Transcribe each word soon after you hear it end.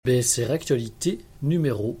BSR Actualité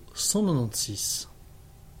numéro 196.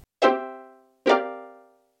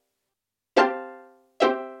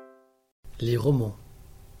 Les romans.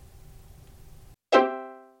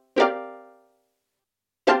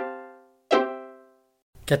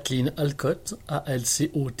 Kathleen Alcott,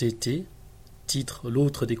 ALCOTT, titre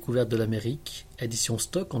L'autre découverte de l'Amérique, édition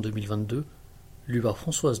Stock en 2022, lu par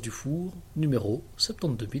Françoise Dufour, numéro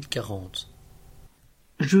 72040.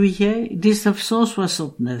 Juillet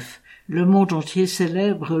 1969. Le monde entier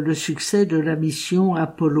célèbre le succès de la mission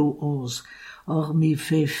Apollo 11, hormis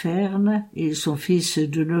Faye Fern et son fils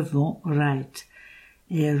de 9 ans, Wright.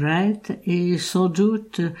 Et Wright est sans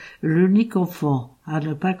doute l'unique enfant à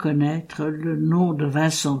ne pas connaître le nom de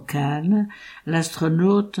Vincent Kahn,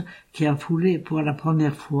 l'astronaute qui a foulé pour la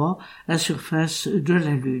première fois la surface de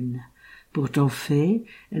la Lune. Pourtant Faye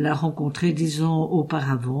l'a rencontré 10 ans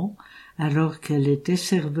auparavant, alors qu'elle était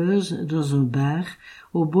serveuse dans un bar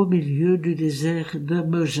au beau milieu du désert de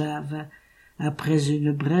Mojave. Après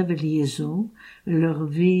une brève liaison, leur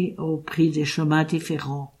vie a pris des chemins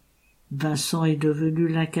différents. Vincent est devenu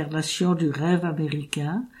l'incarnation du rêve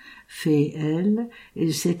américain. Faye, elle,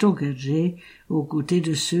 s'est engagée aux côtés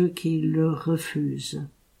de ceux qui le refusent.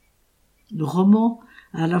 Le roman,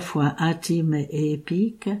 à la fois intime et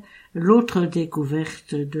épique, L'autre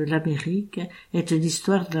découverte de l'Amérique est une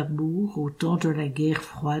histoire d'amour au temps de la guerre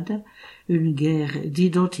froide, une guerre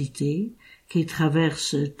d'identité qui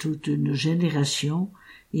traverse toute une génération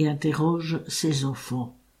et interroge ses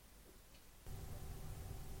enfants.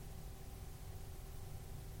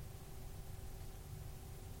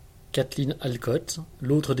 Kathleen Alcott,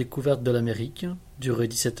 L'autre découverte de l'Amérique, durée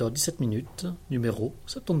 17h17, numéro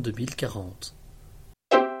 72040.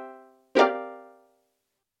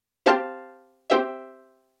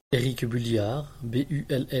 Éric Bulliard,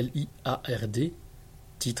 Bulliard,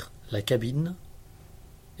 titre La cabine,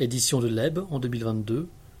 édition de l'Eb en 2022,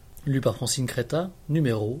 lu par Francine Creta,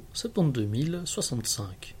 numéro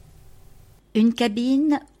 72065. Une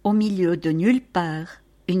cabine au milieu de nulle part,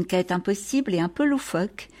 une quête impossible et un peu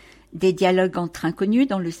loufoque, des dialogues entre inconnus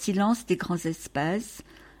dans le silence des grands espaces,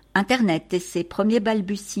 Internet et ses premiers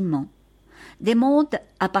balbutiements, des mondes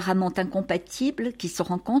apparemment incompatibles qui se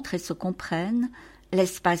rencontrent et se comprennent,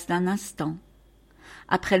 l'espace d'un instant.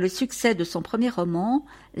 Après le succès de son premier roman,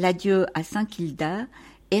 L'adieu à Saint-Kilda,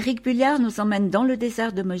 Éric Bulliard nous emmène dans le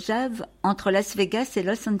désert de Mojave, entre Las Vegas et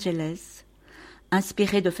Los Angeles.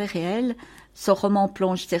 Inspiré de faits réels, ce roman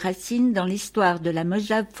plonge ses racines dans l'histoire de la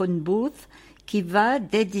Mojave Phone Booth, qui va,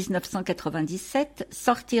 dès 1997,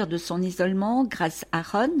 sortir de son isolement grâce à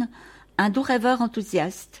Ron, un doux rêveur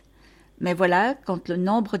enthousiaste. Mais voilà, quand le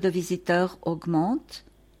nombre de visiteurs augmente,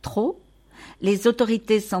 trop, les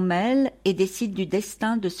autorités s'en mêlent et décident du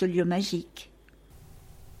destin de ce lieu magique.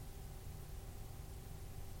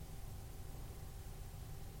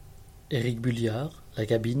 Éric Bulliard, La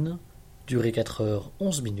cabine, durée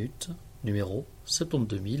 4h11, numéro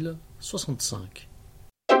 72065.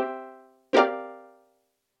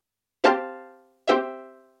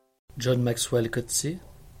 John Maxwell Coetzee,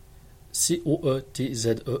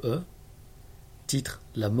 Coetzee, titre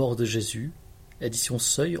La mort de Jésus, édition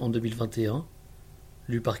Seuil en 2021,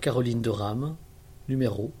 lu par Caroline Derame,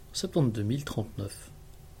 numéro 72039.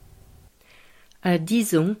 À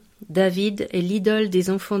 10 ans, David est l'idole des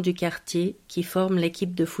enfants du quartier qui forment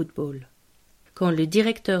l'équipe de football. Quand le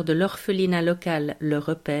directeur de l'orphelinat local le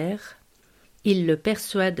repère, il le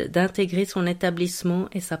persuade d'intégrer son établissement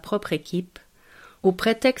et sa propre équipe, au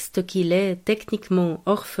prétexte qu'il est techniquement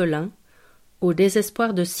orphelin, au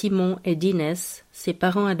désespoir de Simon et d'Inès, ses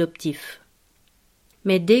parents adoptifs.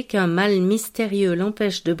 Mais dès qu'un mal mystérieux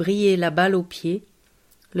l'empêche de briller la balle au pied,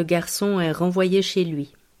 le garçon est renvoyé chez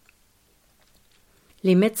lui.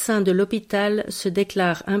 Les médecins de l'hôpital se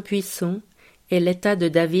déclarent impuissants et l'état de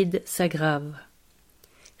David s'aggrave.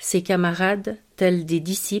 Ses camarades, tels des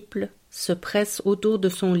disciples, se pressent autour de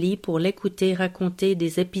son lit pour l'écouter raconter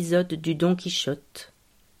des épisodes du Don Quichotte.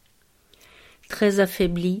 Très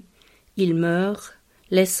affaibli, il meurt,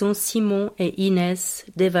 laissant Simon et Inès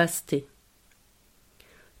dévastés.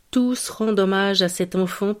 Tous rendent hommage à cet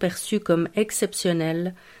enfant perçu comme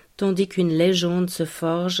exceptionnel, tandis qu'une légende se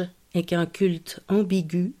forge et qu'un culte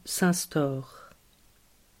ambigu s'instaure.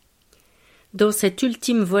 Dans cet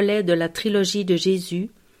ultime volet de la trilogie de Jésus,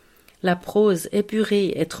 la prose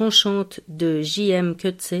épurée et tranchante de J.M.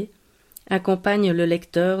 Coetzee accompagne le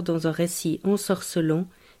lecteur dans un récit ensorcelant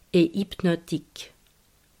et hypnotique.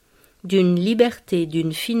 D'une liberté,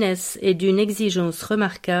 d'une finesse et d'une exigence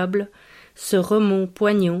remarquables, ce roman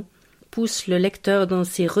poignant pousse le lecteur dans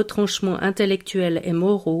ses retranchements intellectuels et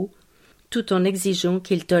moraux, tout en exigeant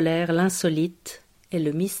qu'il tolère l'insolite et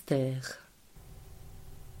le mystère.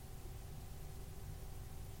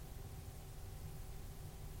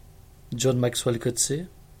 John Maxwell Coetzee,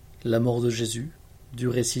 La mort de Jésus,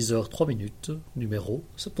 durée 6 heures 3 minutes, numéro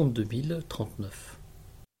 72039.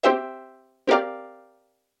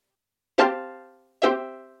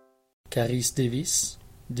 Caris Davis,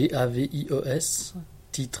 Davies,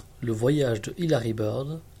 titre Le voyage de Hilary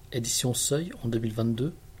Bird, édition Seuil en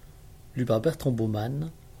 2022, lu par Bertrand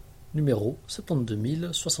Baumann, numéro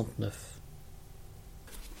 72069.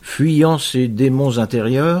 Fuyant ses démons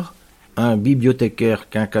intérieurs, un bibliothécaire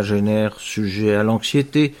quinquagénaire sujet à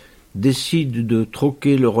l'anxiété décide de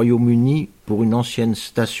troquer le Royaume-Uni pour une ancienne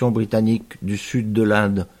station britannique du sud de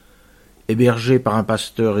l'Inde. Hébergé par un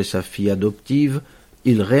pasteur et sa fille adoptive,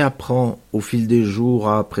 il réapprend au fil des jours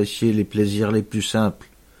à apprécier les plaisirs les plus simples.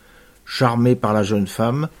 Charmé par la jeune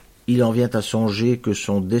femme, il en vient à songer que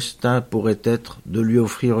son destin pourrait être de lui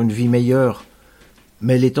offrir une vie meilleure.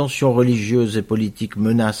 Mais les tensions religieuses et politiques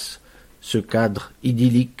menacent. Ce cadre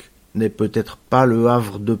idyllique n'est peut-être pas le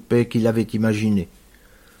havre de paix qu'il avait imaginé.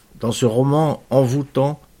 Dans ce roman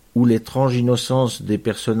envoûtant, où l'étrange innocence des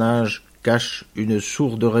personnages cache une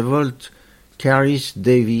sourde révolte, Caris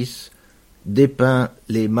Davis dépeint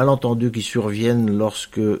les malentendus qui surviennent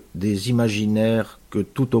lorsque des imaginaires que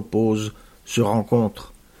tout oppose se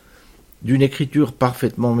rencontrent. D'une écriture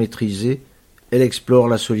parfaitement maîtrisée, elle explore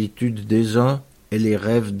la solitude des uns et les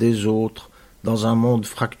rêves des autres dans un monde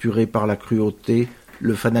fracturé par la cruauté,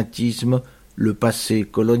 le fanatisme, le passé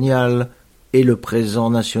colonial et le présent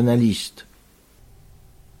nationaliste.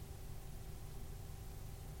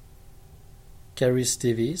 Caris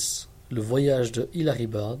Davis, Le voyage de Hilary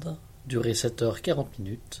Bird, durée 7 heures 40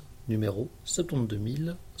 minutes, numéro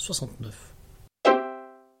 72069.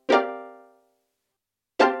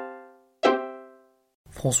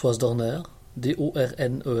 Françoise Dorner,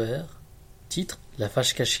 Dorner, titre La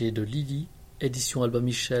fâche cachée de Lily, édition Albin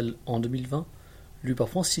Michel en 2020, lu par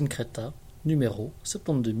Francine Créta, numéro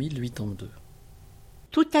 72082.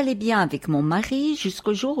 Tout allait bien avec mon mari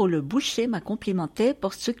jusqu'au jour où le boucher m'a complimenté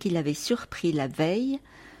pour ce qu'il avait surpris la veille,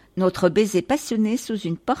 notre baiser passionné sous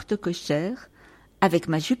une porte cochère, avec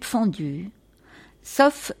ma jupe fendue.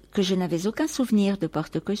 Sauf que je n'avais aucun souvenir de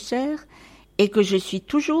porte cochère et que je suis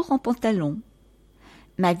toujours en pantalon.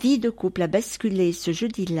 Ma vie de couple a basculé ce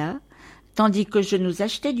jeudi-là, tandis que je nous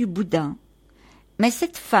achetais du boudin. Mais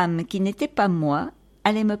cette femme qui n'était pas moi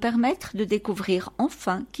allait me permettre de découvrir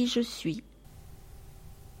enfin qui je suis.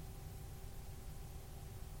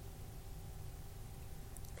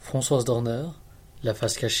 Françoise Dorner, La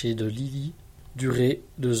face cachée de Lily, durée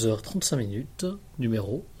 2 heures 35 minutes,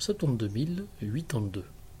 numéro 72082.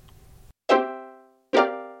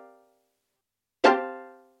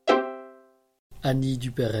 Annie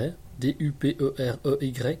Dupéret, Duperey,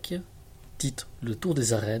 titre Le Tour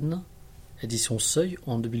des Arènes, édition Seuil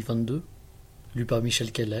en 2022, lu par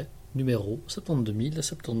Michel Kellet, numéro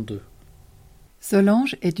 72072.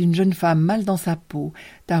 Solange est une jeune femme mal dans sa peau,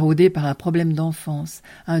 taraudée par un problème d'enfance,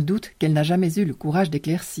 un doute qu'elle n'a jamais eu le courage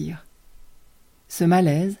d'éclaircir. Ce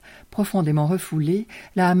malaise, profondément refoulé,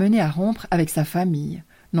 l'a amenée à rompre avec sa famille,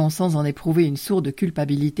 non sans en éprouver une sourde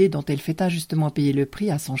culpabilité dont elle fait injustement payer le prix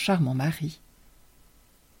à son charmant mari.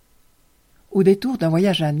 Au détour d'un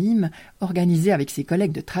voyage à Nîmes, organisé avec ses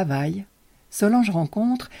collègues de travail, Solange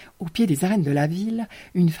rencontre, au pied des arènes de la ville,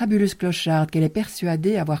 une fabuleuse clocharde qu'elle est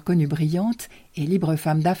persuadée avoir connue brillante et libre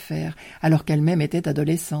femme d'affaires, alors qu'elle-même était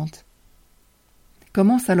adolescente.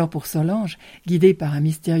 Commence alors pour Solange, guidée par un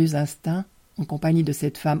mystérieux instinct, en compagnie de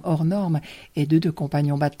cette femme hors norme et de 2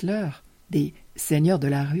 compagnons battleurs, des seigneurs de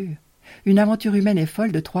la rue, une aventure humaine et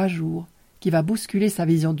folle de 3 jours, qui va bousculer sa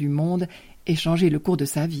vision du monde et changer le cours de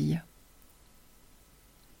sa vie.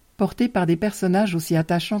 Porté par des personnages aussi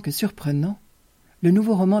attachants que surprenants, le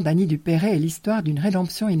nouveau roman d'Annie Dupéret est l'histoire d'une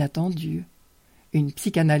rédemption inattendue, une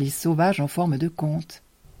psychanalyse sauvage en forme de conte.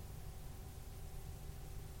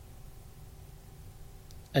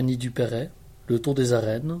 Annie Dupéret, Le Tour des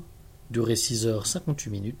Arènes, durée 6 heures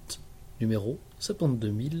 58 minutes, numéro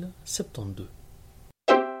 72072.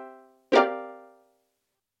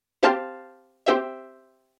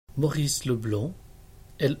 Maurice Leblanc,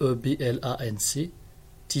 Leblanc,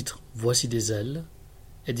 titre Voici des ailes,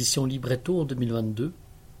 édition Libretto en 2022,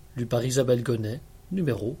 lu par Isabelle Gonnet,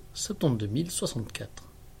 numéro 72064.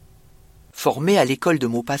 Formé à l'école de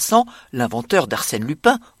Maupassant, l'inventeur d'Arsène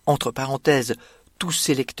Lupin, entre parenthèses, tous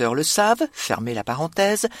ses lecteurs le savent, fermez la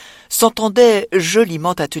parenthèse, s'entendait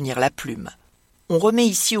joliment à tenir la plume. On remet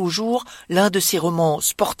ici au jour l'un de ses romans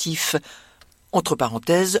sportifs, entre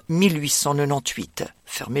parenthèses 1898,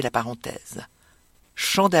 fermez la parenthèse.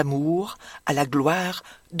 Chant d'amour à la gloire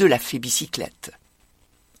de la fée bicyclette.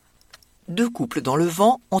 Deux couples dans le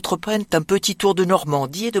vent entreprennent un petit tour de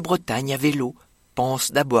Normandie et de Bretagne à vélo,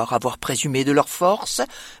 pensent d'abord avoir présumé de leur force,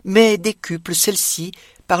 mais décuplent celle-ci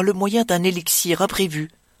par le moyen d'un élixir imprévu,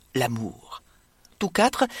 l'amour. Tous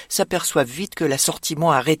quatre s'aperçoivent vite que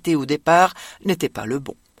l'assortiment arrêté au départ n'était pas le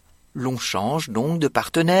bon. L'on change donc de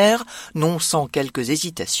partenaire, non sans quelques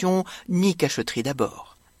hésitations ni cachotterie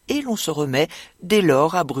d'abord, et l'on se remet dès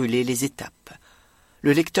lors à brûler les étapes.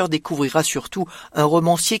 Le lecteur découvrira surtout un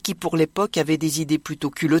romancier qui pour l'époque avait des idées plutôt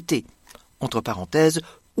culottées, entre parenthèses,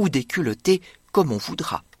 ou déculottées comme on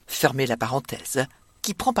voudra, fermez la parenthèse,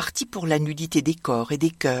 qui prend parti pour la nudité des corps et des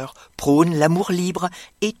cœurs, prône l'amour libre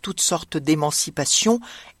et toutes sortes d'émancipation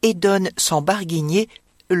et donne sans barguigner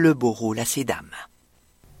le beau rôle à ces dames.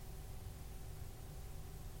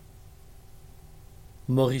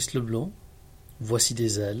 Maurice Leblanc, Voici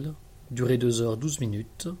des ailes, durée 2h12,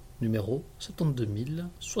 numéro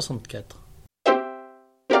 72064.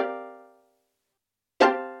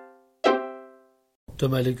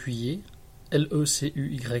 Thomas Lecuyer,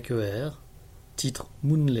 Lecuyer, titre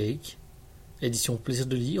Moon Lake, édition Plaisir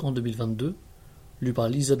de lire en 2022, lu par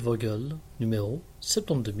Lisette Vogel, numéro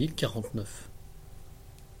 72049.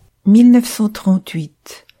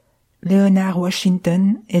 1938. Leonard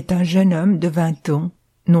Washington est un jeune homme de 20 ans,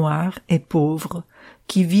 noir et pauvre,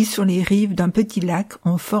 qui vit sur les rives d'un petit lac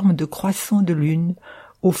en forme de croissant de lune,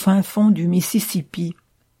 au fin fond du Mississippi.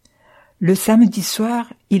 Le samedi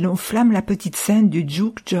soir, il enflamme la petite scène du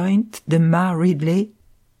juke joint de Ma Ridley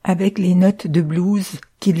avec les notes de blues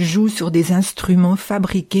qu'il joue sur des instruments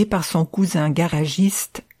fabriqués par son cousin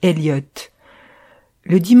garagiste, Elliot.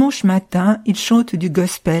 Le dimanche matin, il chante du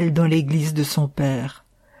gospel dans l'église de son père.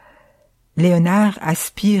 Léonard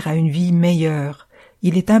aspire à une vie meilleure.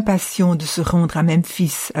 Il est impatient de se rendre à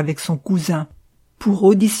Memphis avec son cousin pour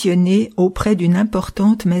auditionner auprès d'une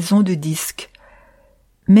importante maison de disques.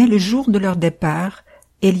 Mais le jour de leur départ,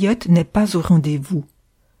 Elliot n'est pas au rendez-vous.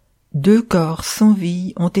 2 corps sans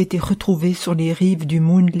vie ont été retrouvés sur les rives du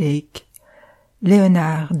Moon Lake.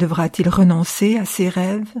 Léonard devra-t-il renoncer à ses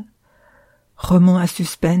rêves? Roman à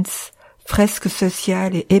suspense, fresque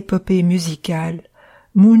sociale et épopée musicale,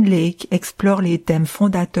 Moon Lake explore les thèmes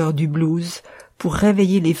fondateurs du blues pour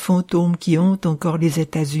réveiller les fantômes qui hantent encore les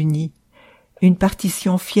États-Unis. Une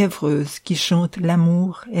partition fiévreuse qui chante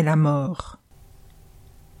l'amour et la mort.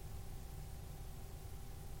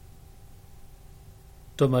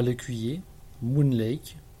 Thomas Lecuyer, Moon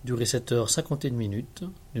Lake, durée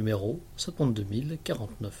 7h51, numéro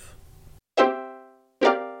 72049.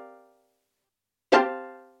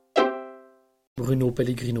 Bruno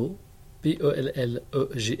Pellegrino, Pellegrino,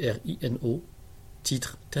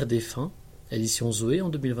 titre Terre des Fins, édition Zoé en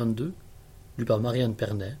 2022, lu par Marianne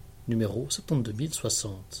Pernet, numéro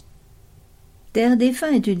 72060. Terre des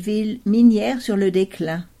Fins est une ville minière sur le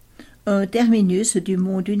déclin, un terminus du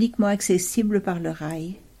monde uniquement accessible par le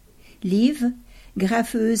rail. Liv,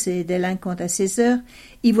 graffeuse et délinquante à 16 heures,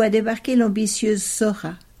 y voit débarquer l'ambitieuse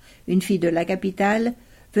Sora, une fille de la capitale,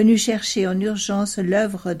 venue chercher en urgence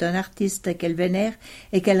l'œuvre d'un artiste qu'elle vénère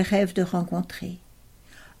et qu'elle rêve de rencontrer.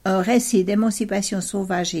 Un récit d'émancipation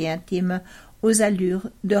sauvage et intime aux allures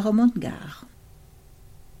de roman de gare.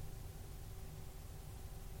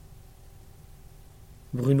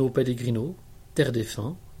 Bruno Pellegrino, Terre des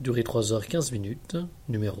Fins, durée 3h15,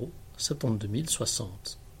 numéro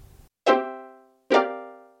 72060.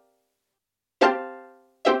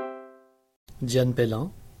 Diane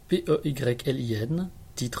Pellin, Peylin,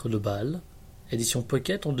 titre Le Bal, édition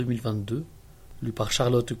Pocket en 2022, lu par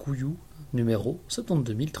Charlotte Couillou, numéro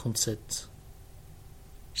 72037.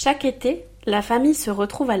 Chaque été, la famille se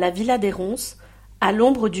retrouve à la Villa des Ronces, à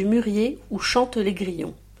l'ombre du mûrier où chantent les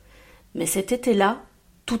grillons. Mais cet été-là,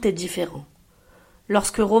 tout est différent.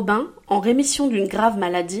 Lorsque Robin, en rémission d'une grave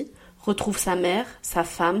maladie, retrouve sa mère, sa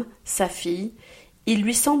femme, sa fille, il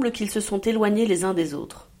lui semble qu'ils se sont éloignés les uns des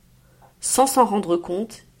autres. Sans s'en rendre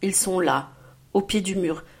compte, ils sont là, au pied du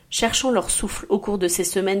mur, cherchant leur souffle au cours de ces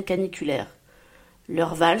semaines caniculaires.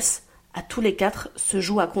 Leur valse, à tous les 4, se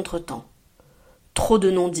joue à contretemps. Trop de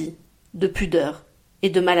non-dits, de pudeur et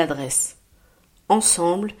de maladresse.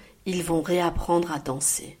 Ensemble, ils vont réapprendre à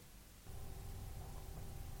danser.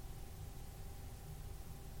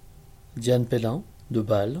 Diane Pellin, de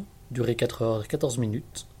Bâle, durée 4h14,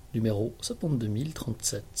 numéro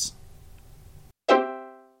 72037.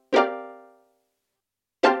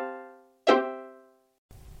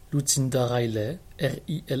 Lucinda Riley,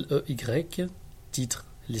 Riley, titre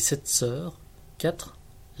Les 7 sœurs, 4,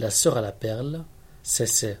 La sœur à la perle,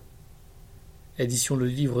 c'est. Édition Le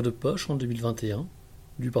Livre de Poche en 2021,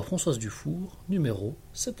 lu par Françoise Dufour, numéro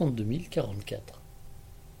 72044.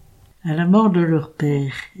 À la mort de leur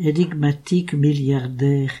père, énigmatique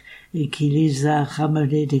milliardaire, et qui les a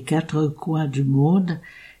ramenés des 4 coins du monde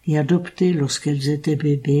et adoptés lorsqu'elles étaient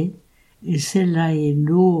bébés, et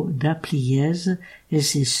Selaeno d'Apliez et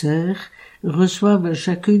ses sœurs reçoivent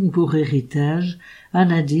chacune pour héritage un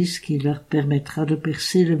indice qui leur permettra de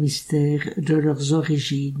percer le mystère de leurs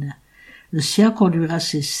origines. Le sien conduira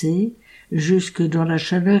Cécé jusque dans la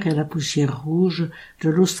chaleur et la poussière rouge de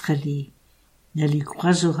l'Australie. Elle y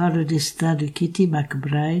croisera le destin de Kitty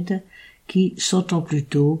McBride, qui, 100 ans plus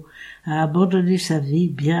tôt, a abandonné sa vie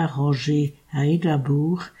bien arrangée à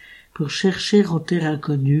Édimbourg pour chercher en terre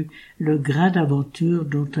inconnue le grain d'aventure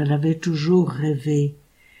dont elle avait toujours rêvé,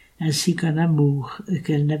 ainsi qu'un amour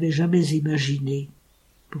qu'elle n'avait jamais imaginé.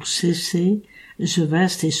 Pour Cécé, ce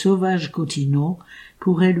vaste et sauvage continent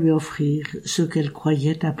pourrait lui offrir ce qu'elle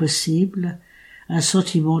croyait impossible, un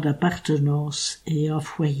sentiment d'appartenance et un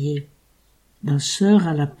foyer. D'un sœur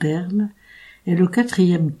à la perle est le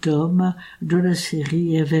 4e tome de la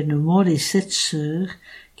série Événements Les 7 sœurs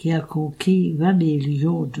qui a conquis 20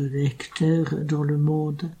 millions de lecteurs dans le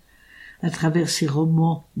monde. À travers ces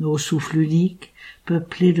romans au souffle unique,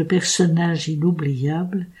 peuplés de personnages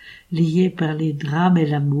inoubliables, liés par les drames et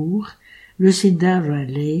l'amour, Lucinda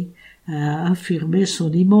Riley a affirmé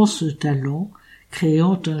son immense talent,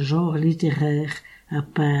 créant un genre littéraire à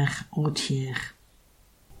part entière.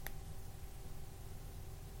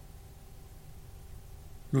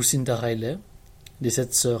 Lucinda Riley, Les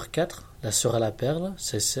 7 sœurs 4, La sœur à la perle,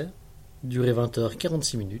 Cécé, durée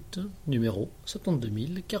 20h46, numéro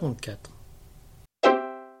 72044.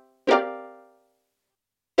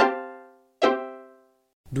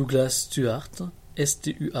 Douglas Stuart,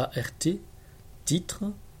 S-T-U-A-R-T, titre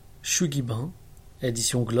Chugibin,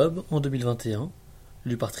 édition Globe en 2021,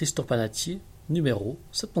 lu par Tristan Panatier, numéro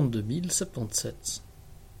 72077.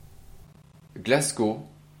 Glasgow,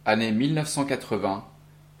 année 1980,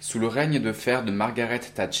 sous le règne de fer de Margaret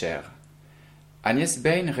Thatcher. Agnès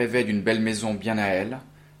Bain rêvait d'une belle maison bien à elle,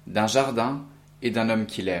 d'un jardin et d'un homme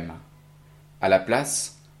qu'il aime. À la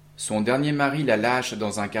place, son dernier mari la lâche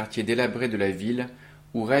dans un quartier délabré de la ville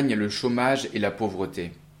où règne le chômage et la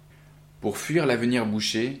pauvreté. Pour fuir l'avenir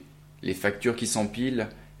bouché, les factures qui s'empilent,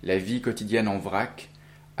 la vie quotidienne en vrac,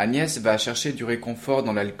 Agnès va chercher du réconfort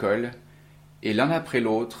dans l'alcool, et l'un après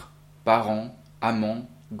l'autre, parents, amants,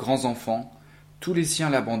 grands-enfants, tous les siens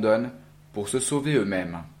l'abandonnent pour se sauver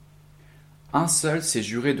eux-mêmes. Un seul s'est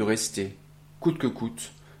juré de rester, coûte que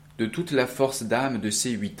coûte, de toute la force d'âme de ses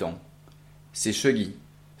 8 ans. C'est Shuggy,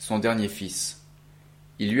 son dernier fils.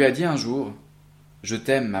 Il lui a dit un jour « Je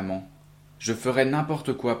t'aime, maman, je ferai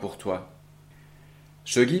n'importe quoi pour toi. »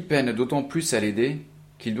 Shuggy peine d'autant plus à l'aider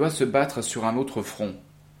qu'il doit se battre sur un autre front.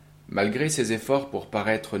 Malgré ses efforts pour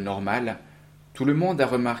paraître normal, tout le monde a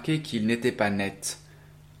remarqué qu'il n'était pas net.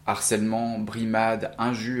 Harcèlement, brimades,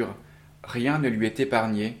 injures, rien ne lui est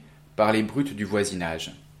épargné par les brutes du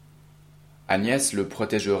voisinage. Agnès le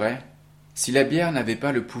protégerait si la bière n'avait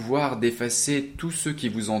pas le pouvoir d'effacer tous ceux qui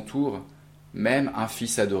vous entourent, même un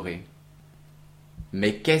fils adoré.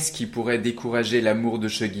 Mais qu'est-ce qui pourrait décourager l'amour de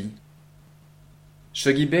Shuggy ?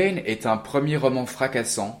 Shuggy Bain est un premier roman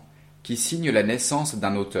fracassant qui signe la naissance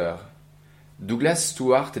d'un auteur. Douglas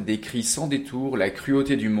Stuart décrit sans détour la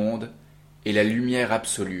cruauté du monde et la lumière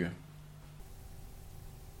absolue.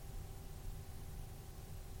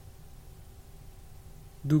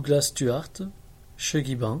 Douglas Stuart,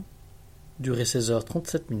 Shuggy Bain, durée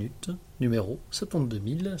 16h37, numéro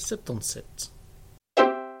 72077.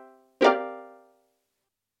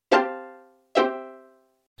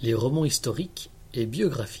 Les romans historiques et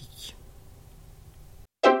biographiques.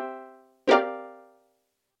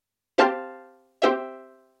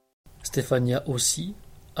 Stéphania Aussi,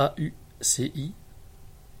 A-U-C-I,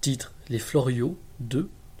 titre Les Floriots 2,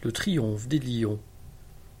 Le Triomphe des Lions,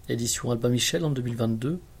 édition Albin Michel en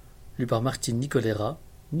 2022, lu par Martine Nicolera,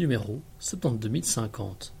 numéro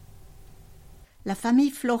 72050. La famille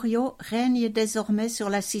Florio règne désormais sur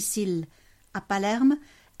la Sicile. À Palerme,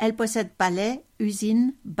 elle possède palais,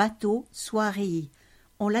 usines, bateaux, soieries.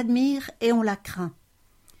 On l'admire et on la craint.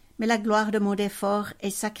 Mais la gloire de Mondéfort est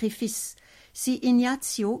sacrifice. Si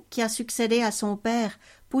Ignazio, qui a succédé à son père,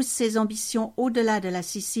 pousse ses ambitions au-delà de la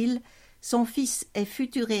Sicile, son fils et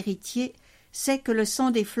futur héritier sait que le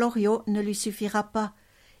sang des Florio ne lui suffira pas.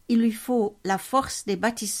 Il lui faut la force des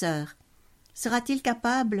bâtisseurs. Sera-t-il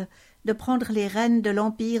capable de prendre les rênes de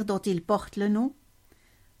l'empire dont il porte le nom ?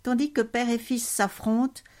 Tandis que père et fils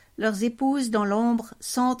s'affrontent, leurs épouses dans l'ombre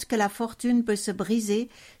sentent que la fortune peut se briser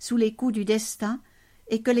sous les coups du destin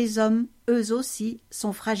et que les hommes, eux aussi,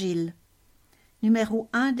 sont fragiles. Numéro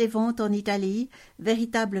 1 des ventes en Italie,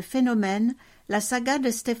 véritable phénomène, La saga de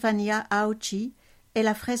Stefania Auci est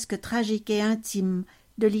la fresque tragique et intime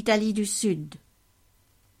de l'Italie du Sud.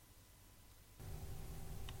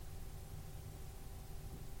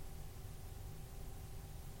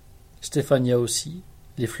 Stefania aussi,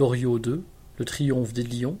 Les Floriaux 2, Le Triomphe des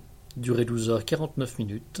Lions, durée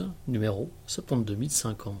 12h49, numéro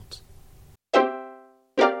 72050.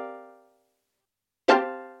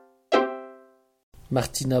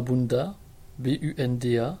 Martina Bunda,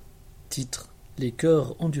 Bunda, titre Les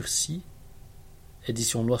cœurs endurcis,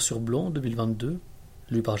 édition noir sur blanc 2022,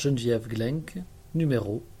 lu par Geneviève Glenck,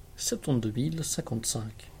 numéro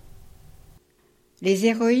 72055. Les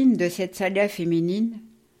héroïnes de cette saga féminine,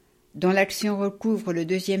 dont l'action recouvre le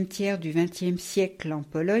deuxième tiers du XXe siècle en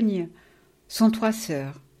Pologne, sont trois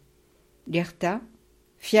sœurs. Gerta,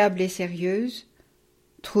 fiable et sérieuse,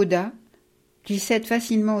 Truda, qui cède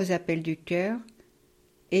facilement aux appels du cœur,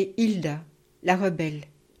 et Hilda, la rebelle,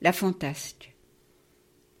 la fantasque.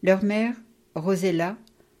 Leur mère, Rosella,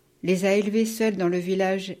 les a élevées seules dans le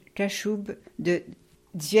village Kachub de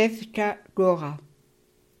Zwiewka Góra.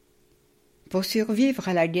 Pour survivre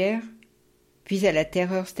à la guerre, puis à la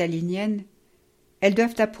terreur stalinienne, elles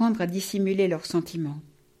doivent apprendre à dissimuler leurs sentiments.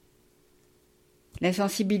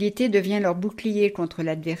 L'insensibilité devient leur bouclier contre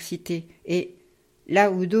l'adversité et,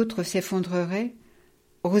 là où d'autres s'effondreraient,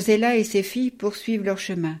 Rosella et ses filles poursuivent leur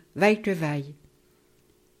chemin, vaille que vaille.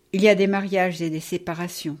 Il y a des mariages et des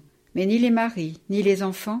séparations, mais ni les maris, ni les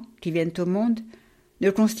enfants qui viennent au monde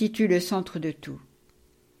ne constituent le centre de tout.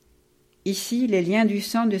 Ici, les liens du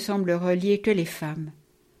sang ne semblent relier que les femmes.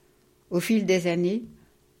 Au fil des années,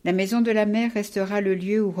 la maison de la mère restera le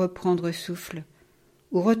lieu où reprendre souffle,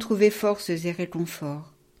 où retrouver forces et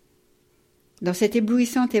réconfort. Dans cette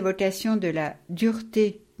éblouissante évocation de la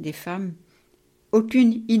dureté des femmes,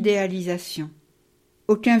 aucune idéalisation,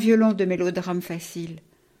 aucun violon de mélodrame facile,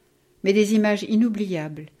 mais des images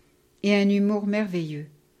inoubliables et un humour merveilleux.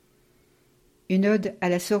 Une ode à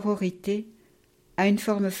la sororité, à une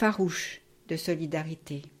forme farouche de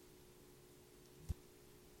solidarité.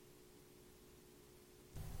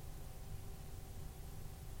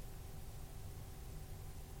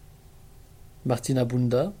 Martina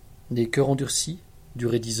Bunda, Les cœurs endurcis,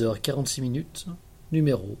 durée 10h46,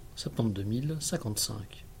 numéro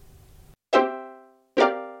 72055.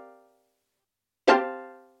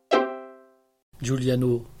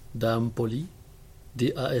 Giuliano da Empoli,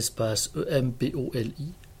 D-A-Empoli,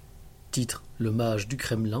 titre Le Mage du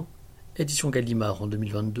Kremlin, édition Gallimard en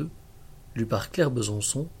 2022, lu par Claire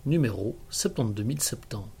Besançon, numéro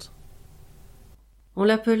 72070. On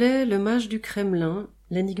l'appelait le Mage du Kremlin.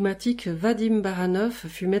 L'énigmatique Vadim Baranov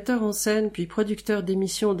fut metteur en scène puis producteur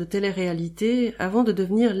d'émissions de télé-réalité avant de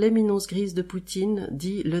devenir l'éminence grise de Poutine,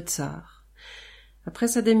 dit le Tsar. Après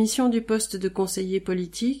sa démission du poste de conseiller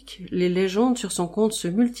politique, les légendes sur son compte se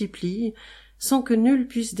multiplient sans que nul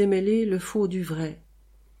puisse démêler le faux du vrai.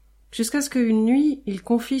 Jusqu'à ce qu'une nuit, il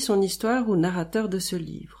confie son histoire au narrateur de ce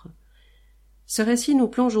livre. Ce récit nous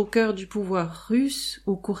plonge au cœur du pouvoir russe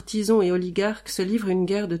où courtisans et oligarques se livrent une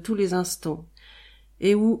guerre de tous les instants,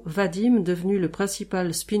 et où Vadim, devenu le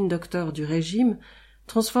principal spin-doctor du régime,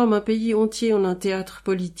 transforme un pays entier en un théâtre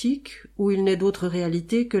politique où il n'est d'autre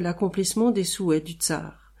réalité que l'accomplissement des souhaits du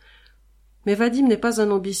tsar. Mais Vadim n'est pas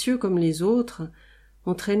un ambitieux comme les autres.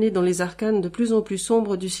 Entraîné dans les arcanes de plus en plus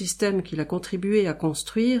sombres du système qu'il a contribué à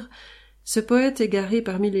construire, ce poète égaré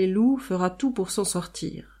parmi les loups fera tout pour s'en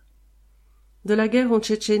sortir. De la guerre en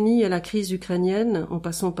Tchétchénie à la crise ukrainienne, en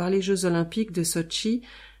passant par les Jeux olympiques de Sotchi,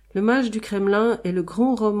 Le Mage du Kremlin est le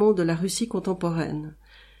grand roman de la Russie contemporaine.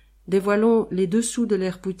 Dévoilant les dessous de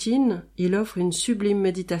l'ère Poutine, il offre une sublime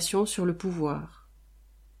méditation sur le pouvoir.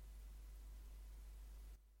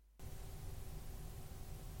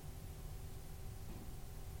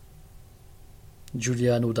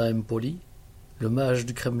 Giuliano da Empoli, Le Mage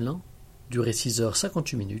du Kremlin, durée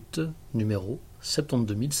 6h58, numéro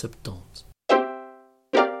 72070.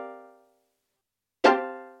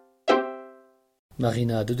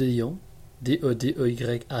 Marina Dedeyan,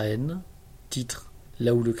 D-E-D-E-Y-A-N, titre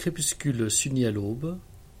Là où le crépuscule s'unit à l'aube,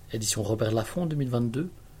 édition Robert Laffont 2022,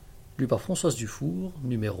 lu par Françoise Dufour,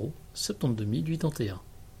 numéro 72081.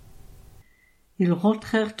 Ils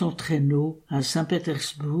rentrèrent en traîneau à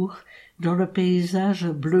Saint-Pétersbourg dans le paysage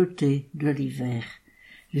bleuté de l'hiver.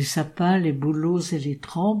 Les sapins, les bouleaux et les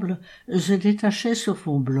trembles se détachaient sur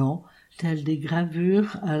fond blanc, telles des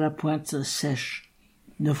gravures à la pointe sèche.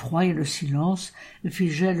 Le froid et le silence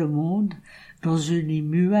figeaient le monde dans une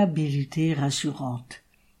immuabilité rassurante.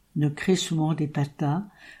 Le crissement des patins,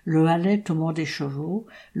 le halètement des chevaux,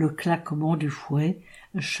 le claquement du fouet,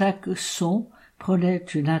 chaque son prenait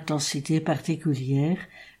une intensité particulière,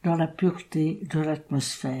 dans la pureté de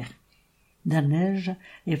l'atmosphère. La neige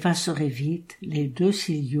effacerait vite les 2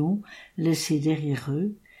 sillons laissés derrière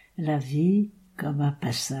eux, la vie comme un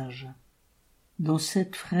passage. Dans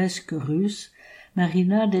cette fresque russe,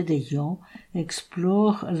 Marina Dedeyan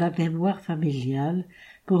explore la mémoire familiale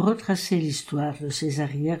pour retracer l'histoire de ses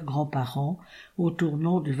arrière-grands-parents au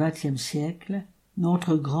tournant du XXe siècle,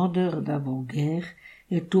 entre grandeur d'avant-guerre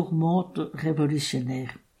et tourmente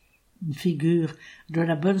révolutionnaire. Une figure de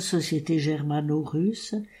la bonne société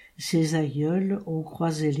germano-russe, ses aïeuls ont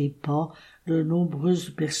croisé les pas de nombreuses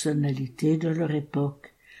personnalités de leur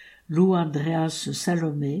époque. Lou Andreas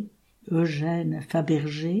Salomé, Eugène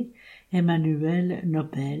Fabergé, Emmanuel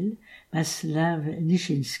Nobel, Václav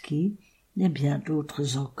Nijinsky et bien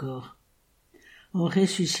d'autres encore. En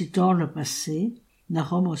ressuscitant le passé, la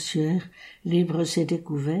romancière livre ses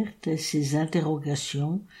découvertes et ses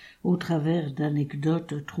interrogations au travers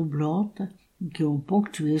d'anecdotes troublantes qui ont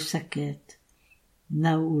ponctué sa quête.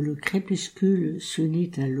 Là où le crépuscule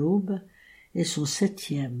s'unit à l'aube est son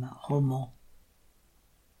 7e roman.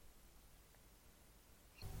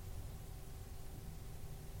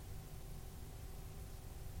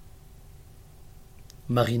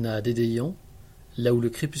 Marina Dedeyan, Là où le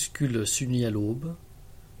crépuscule s'unit à l'aube,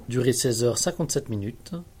 durée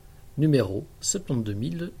 16h57, numéro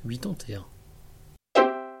 72081.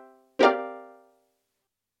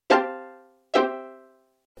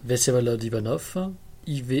 Vsevolod Ivanov,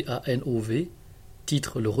 IVANOV,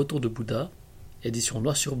 titre Le Retour de Bouddha, édition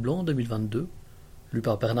noir sur blanc 2022, lu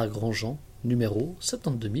par Bernard Grandjean, numéro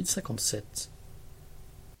 72057.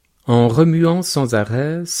 En remuant sans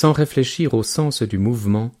arrêt, sans réfléchir au sens du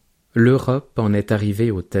mouvement, l'Europe en est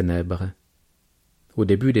arrivée aux ténèbres. Au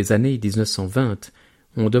début des années 1920,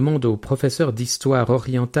 on demande au professeur d'histoire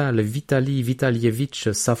orientale Vitali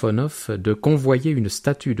Vitalievitch Safonov de convoyer une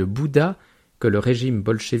statue de Bouddha que le régime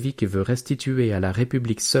bolchevique veut restituer à la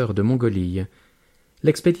République sœur de Mongolie.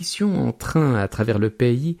 L'expédition en train à travers le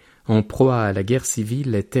pays, en proie à la guerre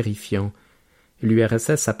civile, est terrifiant.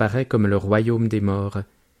 L'URSS apparaît comme le royaume des morts.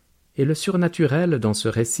 Et le surnaturel, dans ce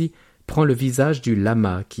récit, prend le visage du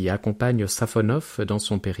lama qui accompagne Safonov dans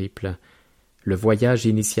son périple. Le voyage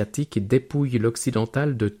initiatique dépouille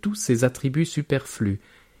l'occidental de tous ses attributs superflus,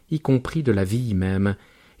 y compris de la vie même,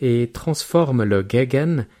 et transforme le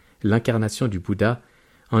Gegen, l'incarnation du Bouddha,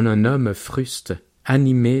 en un homme fruste,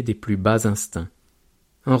 animé des plus bas instincts.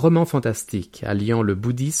 Un roman fantastique alliant le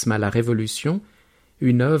bouddhisme à la révolution,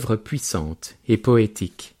 une œuvre puissante et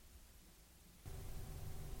poétique.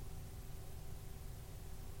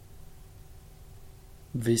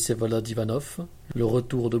 Vsevolod Ivanov, Le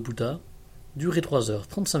Retour de Bouddha, durée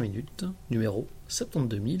 3h35, numéro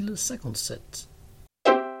 72057.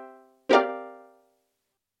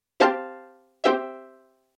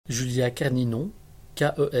 Julia Kerninon,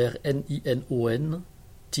 Kerninon,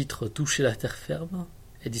 titre Toucher la terre ferme,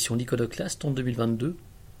 édition L'Iconoclaste en 2022,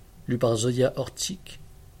 lu par Zoya Hortzik,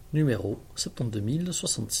 numéro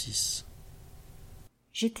 72066.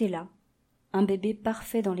 J'étais là, un bébé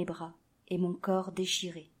parfait dans les bras, et mon corps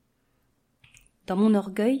déchiré. Dans mon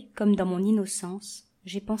orgueil, comme dans mon innocence,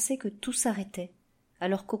 j'ai pensé que tout s'arrêtait,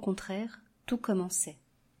 alors qu'au contraire, tout commençait.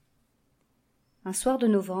 Un soir de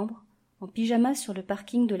novembre, en pyjama sur le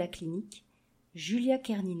parking de la clinique, Julia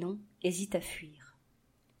Kerninon hésite à fuir.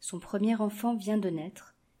 Son premier enfant vient de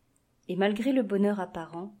naître, et malgré le bonheur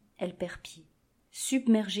apparent, elle perd pied,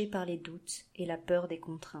 submergée par les doutes et la peur des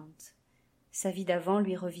contraintes. Sa vie d'avant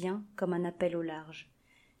lui revient comme un appel au large.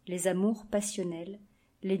 Les amours passionnels,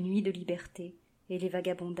 les nuits de liberté et les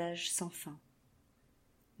vagabondages sans fin.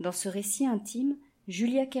 Dans ce récit intime,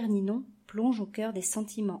 Julia Kerninon plonge au cœur des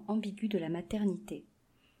sentiments ambigus de la maternité.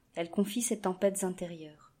 Elle confie ses tempêtes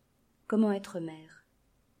intérieures. Comment être mère?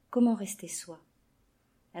 Comment rester soi?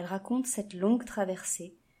 Elle raconte cette longue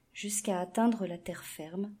traversée jusqu'à atteindre la terre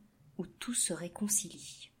ferme où tout se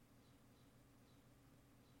réconcilie.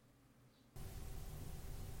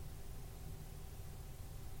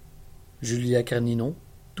 Julia Kerninon,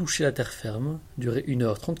 Toucher la terre ferme, durée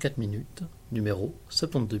 1h34, numéro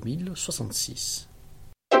 72066.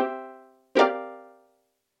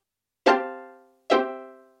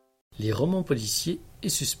 Les romans policiers et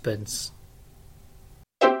suspense.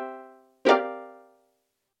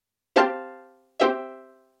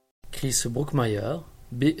 Chris Brookmyre,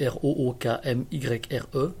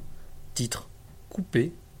 Brookmyre, titre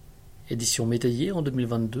Coupé, édition métayée en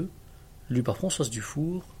 2022, lu par Françoise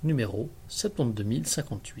Dufour, numéro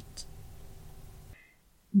 72058.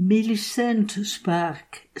 Millicent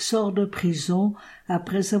Spark sort de prison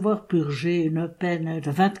après avoir purgé une peine de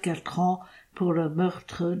 24 ans pour le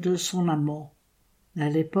meurtre de son amant. À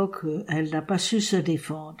l'époque, elle n'a pas su se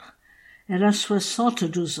défendre. Elle a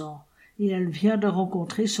 72 ans et elle vient de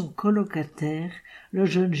rencontrer son colocataire, le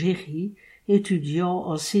jeune Jerry, étudiant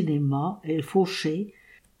en cinéma et fauché,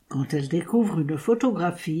 quand elle découvre une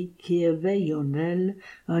photographie qui éveille en elle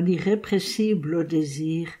un irrépressible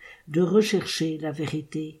désir de rechercher la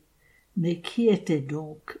vérité. Mais qui était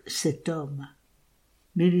donc cet homme?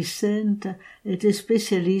 Millicent était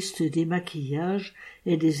spécialiste des maquillages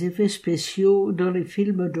et des effets spéciaux dans les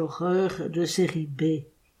films d'horreur de série B.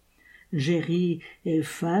 Jerry est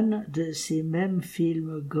fan de ces mêmes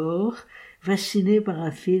films gore, fasciné par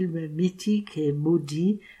un film mythique et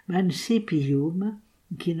maudit, Mancipium,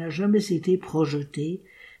 qui n'a jamais été projeté,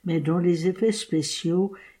 mais dont les effets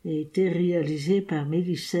spéciaux étaient réalisés par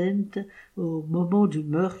Millicent au moment du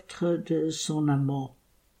meurtre de son amant.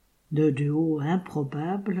 Le duo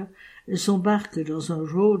improbable s'embarque dans un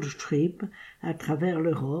road trip à travers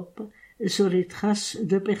l'Europe sur les traces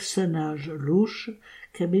de personnages louches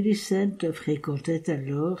que Millicent fréquentait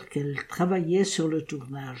alors qu'elle travaillait sur le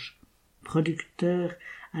tournage. Producteur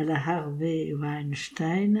à la Harvey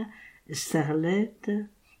Weinstein, starlet,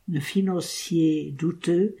 financier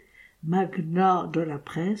douteux, magnat de la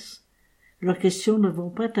presse, leurs questions ne vont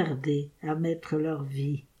pas tarder à mettre leur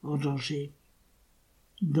vie en danger.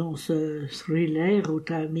 Dans ce thriller au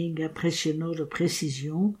timing impressionnant de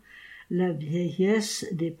précision, la vieillesse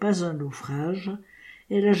n'est pas un naufrage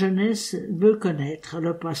et la jeunesse veut connaître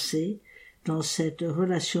le passé. Dans cette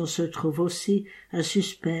relation se trouve aussi un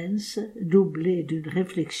suspense doublé d'une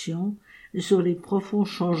réflexion sur les profonds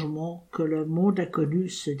changements que le monde a connus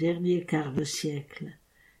ce dernier quart de siècle.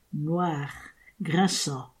 Noir,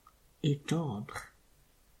 grinçant et tendre.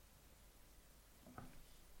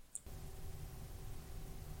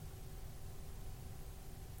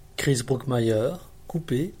 Chris Brookmyer,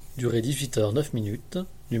 coupé, durée 18h09,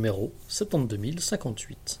 numéro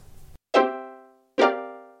 72058.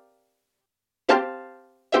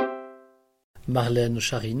 Marlène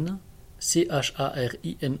Charine,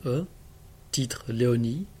 Charine, titre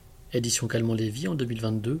Léonie, édition Calmont-Lévy en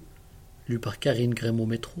 2022, lu par Karine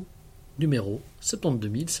Grémaud-Métro, numéro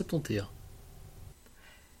 72071.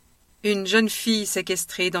 Une jeune fille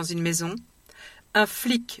séquestrée dans une maison, un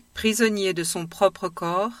flic prisonnier de son propre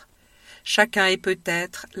corps, chacun est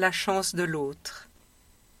peut-être la chance de l'autre.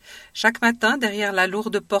 Chaque matin, derrière la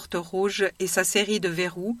lourde porte rouge et sa série de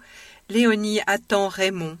verrous, Léonie attend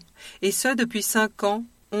Raymond, et ce depuis 5 ans,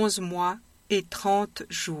 11 mois et 30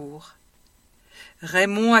 jours.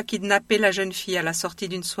 Raymond a kidnappé la jeune fille à la sortie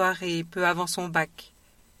d'une soirée peu avant son bac.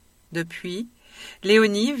 Depuis,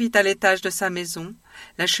 Léonie vit à l'étage de sa maison,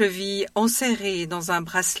 la cheville enserrée dans un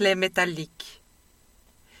bracelet métallique.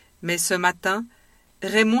 Mais ce matin,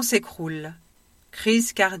 Raymond s'écroule.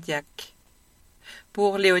 Crise cardiaque.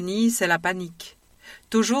 Pour Léonie, c'est la panique.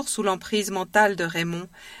 Toujours sous l'emprise mentale de Raymond,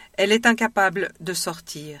 elle est incapable de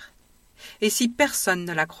sortir. Et si personne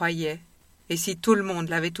ne la croyait? Et si tout le monde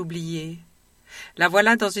l'avait oubliée? La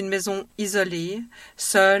voilà dans une maison isolée,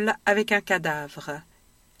 seule avec un cadavre.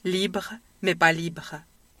 Libre, mais pas libre.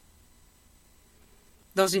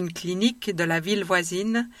 Dans une clinique de la ville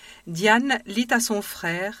voisine, Diane lit à son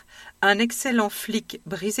frère, un excellent flic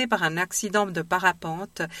brisé par un accident de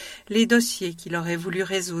parapente, les dossiers qu'il aurait voulu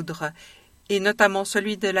résoudre, et notamment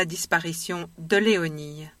celui de la disparition de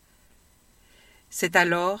Léonie. C'est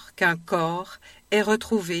alors qu'un corps est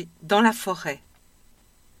retrouvé dans la forêt.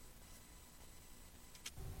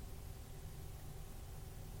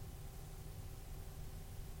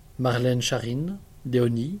 Marlène Charine,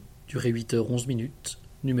 Léonie, durée 8h11,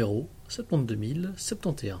 numéro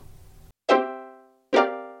 72071.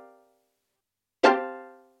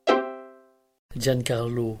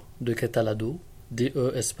 Giancarlo de Cataldo,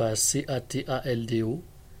 DE-CATALDO,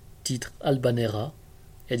 titre Albanera,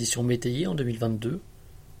 édition Métayer en 2022,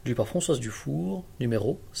 lu par Françoise Dufour,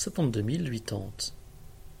 numéro 72080.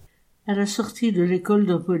 À la sortie de l'école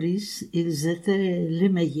de police, ils étaient les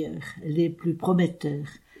meilleurs, les plus prometteurs,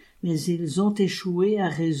 mais ils ont échoué à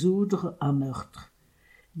résoudre un meurtre.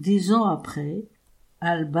 10 ans après,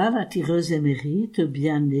 Alba, la tireuse émérite,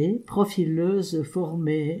 bien née, profileuse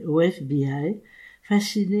formée au FBI,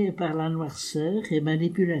 fascinée par la noirceur et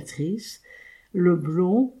manipulatrice, le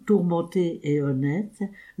blond, tourmenté et honnête,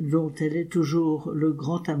 dont elle est toujours le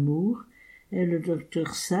grand amour, et le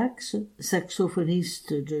docteur Sax,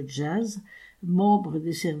 saxophoniste de jazz, membre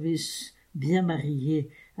des services bien marié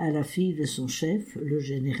à la fille de son chef, le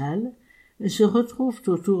général, se retrouvent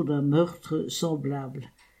autour d'un meurtre semblable.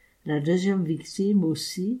 La deuxième victime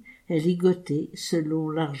aussi est ligotée selon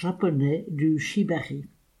l'art japonais du shibari.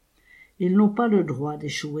 Ils n'ont pas le droit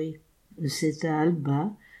d'échouer. C'est à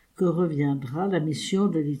Alba que reviendra la mission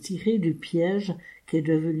de les tirer du piège qu'est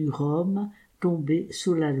devenu Rome, tombé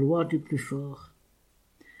sous la loi du plus fort.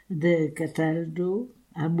 De Cataldo,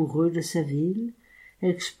 amoureux de sa ville,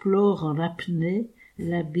 explore en apnée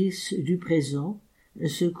l'abysse du présent,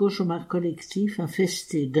 ce cauchemar collectif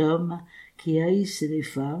infesté d'hommes qui haïssent les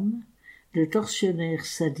femmes, de tortionnaires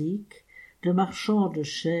sadiques, de marchands de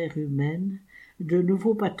chair humaine, de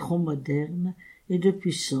nouveaux patrons modernes et de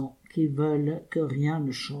puissants qui veulent que rien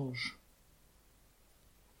ne change.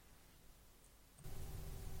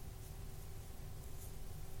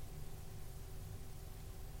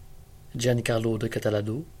 Giancarlo de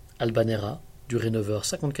Cataldo, Albanera, durée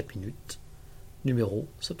 9h54, numéro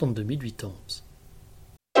 72811.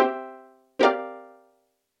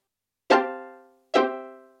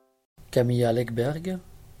 Camilla Legberg,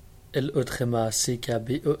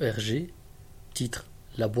 L-E-C-K-B-E-R-G, titre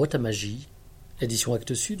La boîte à magie, édition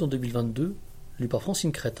Actes Sud en 2022, lu par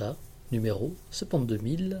Francine Creta, numéro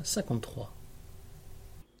 72053.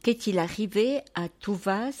 Qu'est-il arrivé à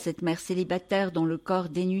Touva, cette mère célibataire dont le corps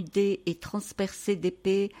dénudé et transpercé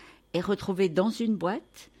d'épées est retrouvé dans une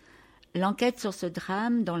boîte? L'enquête sur ce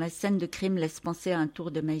drame, dont la scène de crime laisse penser à un tour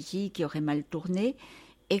de magie qui aurait mal tourné,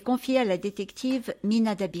 est confiée à la détective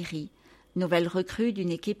Mina Dabiri, nouvelle recrue d'une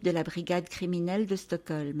équipe de la brigade criminelle de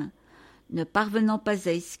Stockholm. Ne parvenant pas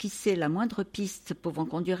à esquisser la moindre piste pouvant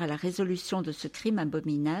conduire à la résolution de ce crime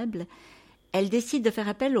abominable, elle décide de faire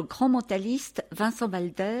appel au grand mentaliste Vincent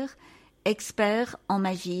Balder, expert en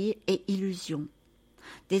magie et illusion.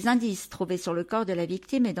 Des indices trouvés sur le corps de la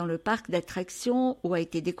victime et dans le parc d'attractions où a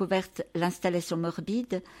été découverte l'installation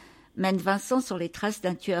morbide mènent Vincent sur les traces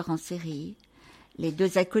d'un tueur en série. Les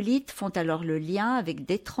deux acolytes font alors le lien avec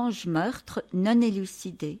d'étranges meurtres non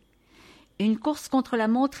élucidés. Une course contre la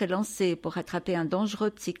montre est lancée pour attraper un dangereux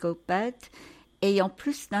psychopathe ayant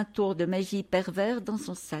plus d'un tour de magie pervers dans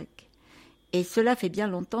son sac. Et cela fait bien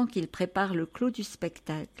longtemps qu'il prépare le clou du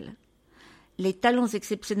spectacle. Les talents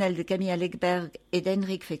exceptionnels de Camilla Legberg et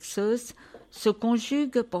d'Henrik Fexeus se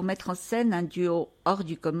conjuguent pour mettre en scène un duo hors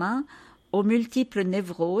du commun, aux multiples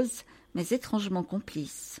névroses, mais étrangement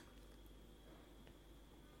complices.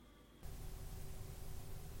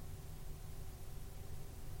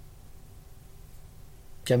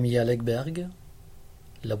 Camilla Legberg,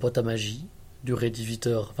 La boîte à magie, durée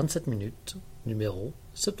 18h27, numéro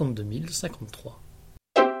 72053.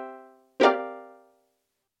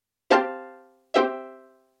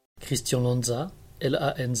 Christian Lanza,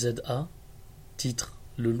 L-A-N-Z-A, titre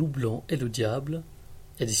Le loup blanc et le diable,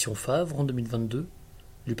 édition Favre en 2022,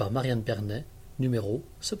 lu par Marianne Pernet, numéro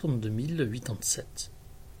 72087.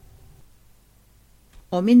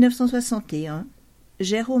 En 1961,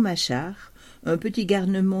 Jérôme Achard, un petit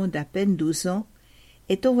garnement d'à peine 12 ans,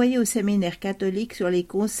 est envoyé au séminaire catholique sur les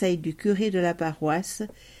conseils du curé de la paroisse,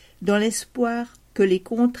 dans l'espoir que les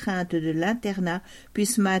contraintes de l'internat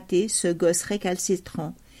puissent mater ce gosse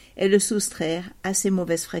récalcitrant et le soustraire à ses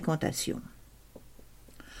mauvaises fréquentations.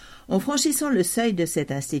 En franchissant le seuil de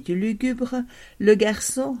cet institut lugubre, le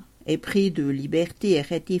garçon, épris de liberté et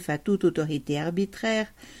rétif à toute autorité arbitraire,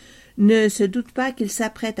 ne se doute pas qu'il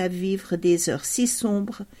s'apprête à vivre des heures si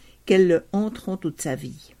sombres qu'elles le hanteront toute sa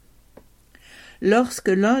vie. Lorsque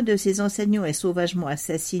l'un de ses enseignants est sauvagement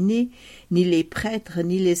assassiné, ni les prêtres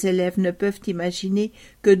ni les élèves ne peuvent imaginer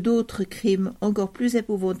que d'autres crimes encore plus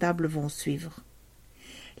épouvantables vont suivre.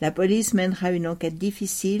 La police mènera une enquête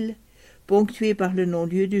difficile, ponctuée par le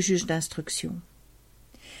non-lieu du juge d'instruction.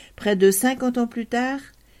 Près de 50 ans plus tard,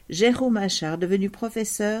 Jérôme Achard, devenu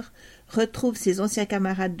professeur, retrouve ses anciens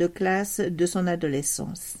camarades de classe de son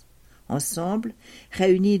adolescence. Ensemble,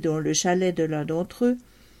 réunis dans le chalet de l'un d'entre eux,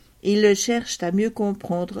 ils cherchent à mieux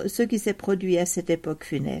comprendre ce qui s'est produit à cette époque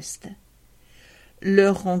funeste.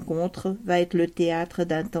 Leur rencontre va être le théâtre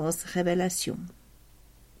d'intenses révélations.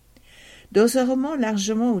 Dans ce roman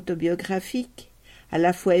largement autobiographique, à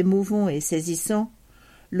la fois émouvant et saisissant,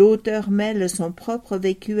 l'auteur mêle son propre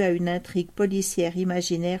vécu à une intrigue policière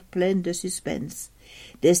imaginaire pleine de suspense,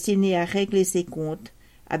 destinée à régler ses comptes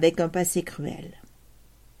avec un passé cruel.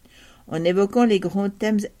 En évoquant les grands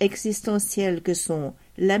thèmes existentiels que sont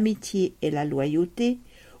l'amitié et la loyauté,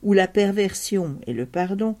 ou la perversion et le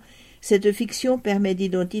pardon, cette fiction permet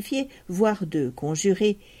d'identifier, voire de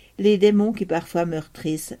conjurer, les démons qui parfois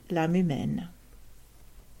meurtrissent l'âme humaine.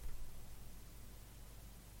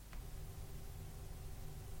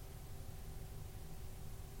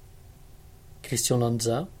 Christian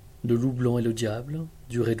Lanza, Le loup blanc et le diable,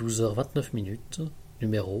 durée 12h29,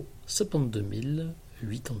 numéro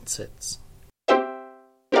 72087.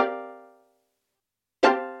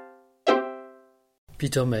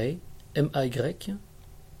 Peter May, M.A.Y.,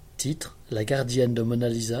 Titre La gardienne de Mona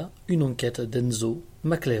Lisa, une enquête d'Enzo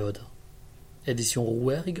MacLeod. Édition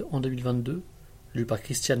Rouergue en 2022, lu par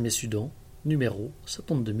Christiane Messudan, numéro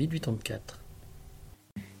 72084.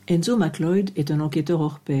 Enzo MacLeod est un enquêteur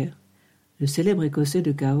hors pair. Le célèbre Écossais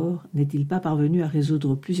de Cahors n'est-il pas parvenu à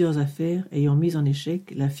résoudre plusieurs affaires ayant mis en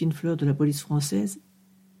échec la fine fleur de la police française?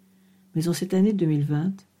 Mais en cette année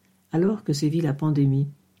 2020, alors que sévit la pandémie,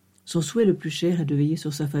 son souhait le plus cher est de veiller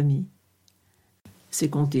sur sa famille. C'est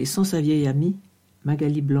compter sans sa vieille amie,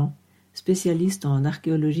 Magali Blanc, spécialiste en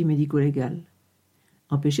archéologie médico-légale.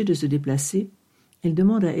 Empêchée de se déplacer, elle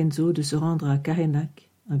demande à Enzo de se rendre à Carénac,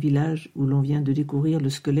 un village où l'on vient de découvrir le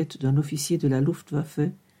squelette d'un officier de la Luftwaffe,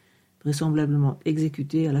 vraisemblablement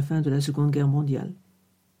exécuté à la fin de la Seconde Guerre mondiale.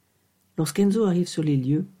 Lorsqu'Enzo arrive sur les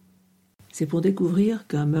lieux, c'est pour découvrir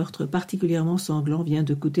qu'un meurtre particulièrement sanglant vient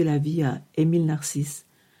de coûter la vie à Émile Narcisse,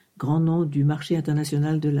 grand nom du marché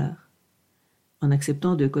international de l'art. En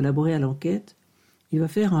acceptant de collaborer à l'enquête, il va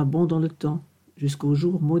faire un bond dans le temps, jusqu'au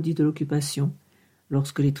jour maudit de l'occupation,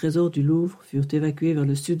 lorsque les trésors du Louvre furent évacués vers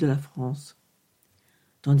le sud de la France.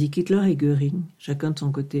 Tandis qu'Hitler et Göring, chacun de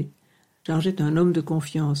son côté, chargeaient un homme de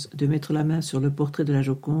confiance de mettre la main sur le portrait de la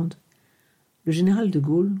Joconde, le général de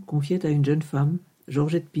Gaulle confiait à une jeune femme,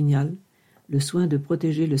 Georgette Pignal, le soin de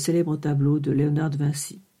protéger le célèbre tableau de Léonard de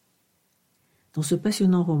Vinci. Dans ce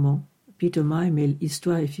passionnant roman, Peter May mêle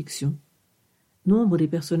histoire et fiction. Nombre des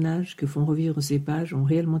personnages que font revivre ces pages ont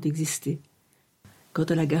réellement existé. Quant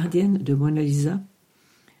à la gardienne de Mona Lisa,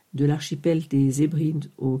 de l'archipel des Hébrides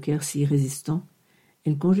au Quercy résistant,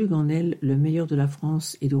 elle conjugue en elle le meilleur de la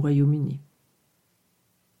France et du Royaume-Uni.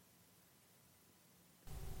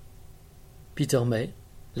 Peter May,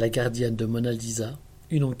 La gardienne de Mona Lisa,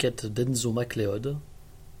 une enquête d'Enzo MacLeod,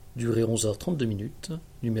 durée 11h32,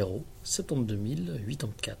 numéro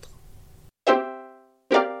 72084.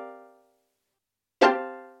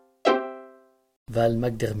 Val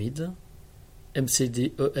McDermid,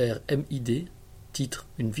 MCDERMID, titre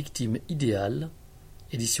Une victime idéale,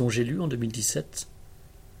 édition J'ai lu en 2017,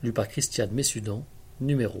 lu par Christiane Messudan,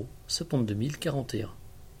 numéro 72041.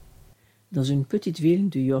 Dans une petite ville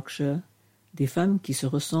du Yorkshire, des femmes qui se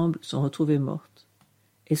ressemblent sont retrouvées mortes.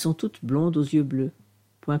 Elles sont toutes blondes aux yeux bleus,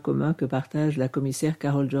 point commun que partage la commissaire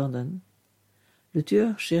Carol Jordan. Le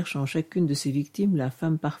tueur cherche en chacune de ses victimes la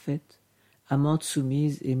femme parfaite, amante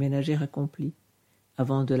soumise et ménagère accomplie,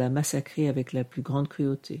 avant de la massacrer avec la plus grande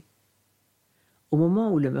cruauté. Au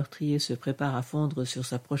moment où le meurtrier se prépare à fondre sur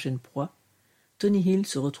sa prochaine proie, Tony Hill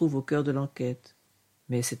se retrouve au cœur de l'enquête,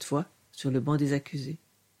 mais cette fois sur le banc des accusés.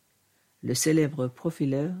 Le célèbre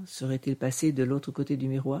profileur serait-il passé de l'autre côté du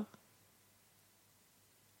miroir?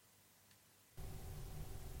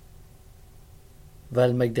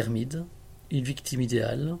 Val McDermid, Une victime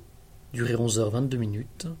idéale, durée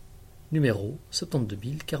 11h22, numéro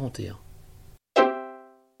 72041.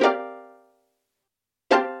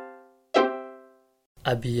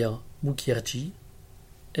 Abir Mukherjee,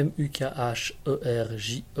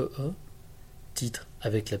 Mukherjee, titre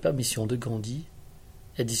Avec la permission de Gandhi,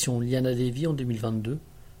 édition Liana Levy en 2022,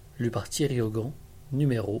 lu par Thierry Hogan,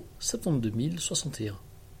 numéro 72061.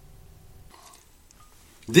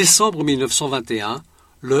 Décembre 1921,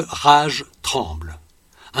 le Raj tremble.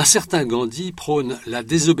 Un certain Gandhi prône la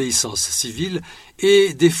désobéissance civile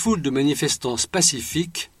et des foules de manifestants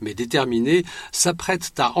pacifiques, mais déterminés,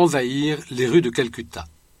 s'apprêtent à envahir les rues de Calcutta.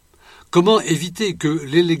 Comment éviter que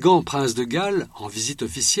l'élégant prince de Galles, en visite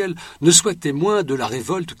officielle, ne soit témoin de la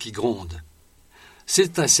révolte qui gronde?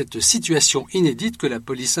 C'est à cette situation inédite que la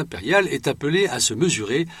police impériale est appelée à se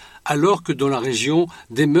mesurer, alors que dans la région,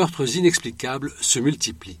 des meurtres inexplicables se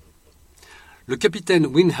multiplient. Le capitaine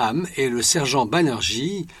Windham et le sergent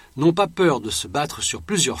Banerjee n'ont pas peur de se battre sur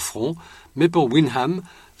plusieurs fronts, mais pour Windham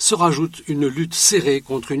se rajoute une lutte serrée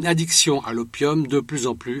contre une addiction à l'opium de plus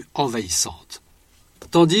en plus envahissante.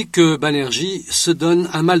 Tandis que Banerjee se donne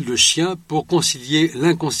un mal de chien pour concilier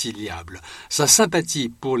l'inconciliable, sa sympathie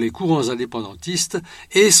pour les courants indépendantistes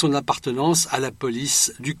et son appartenance à la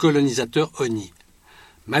police du colonisateur Oni.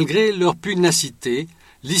 Malgré leur pugnacité,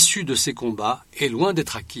 l'issue de ces combats est loin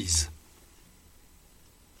d'être acquise.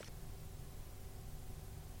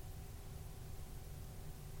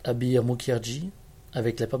 Abir Mukherjee,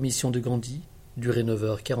 Avec la permission de Gandhi, durée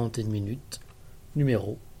 9h41,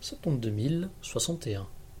 numéro 72061.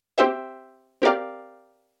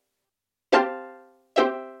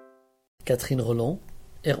 Catherine Rolland,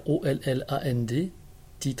 ROLLAND,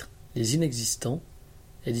 titre Les Inexistants,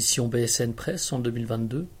 édition BSN Presse en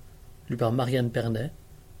 2022, lu par Marianne Pernet,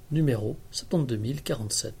 numéro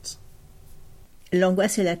 72047.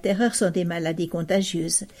 L'angoisse et la terreur sont des maladies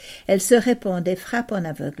contagieuses. Elles se répandent et frappent en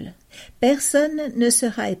aveugle. Personne ne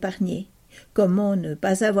sera épargné. Comment ne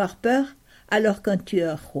pas avoir peur alors qu'un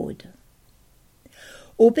tueur rôde?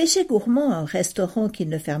 Au Péché Gourmand, un restaurant qui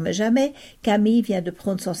ne ferme jamais, Camille vient de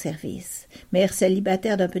prendre son service. Mère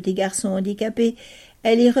célibataire d'un petit garçon handicapé,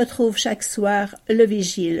 elle y retrouve chaque soir le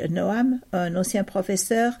vigile Noam, un ancien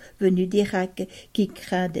professeur venu d'Irak qui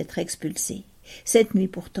craint d'être expulsé. Cette nuit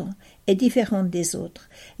pourtant est différente des autres.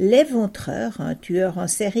 L'Éventreur, un tueur en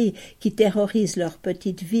série qui terrorise leur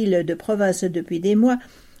petite ville de province depuis des mois,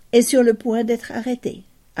 est sur le point d'être arrêté.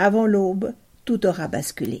 Avant l'aube, tout aura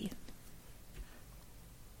basculé.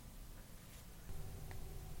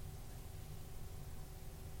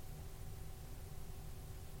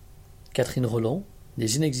 Catherine Roland,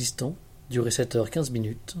 Les Inexistants, durée 7h15,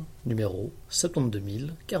 numéro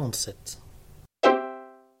 72047.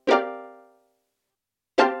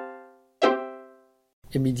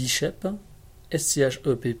 Émilie Schepp,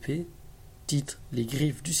 SCHEPP, titre Les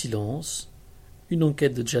Griffes du Silence, une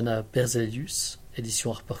enquête de Jana Berzelius,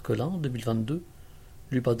 édition HarperCollins 2022,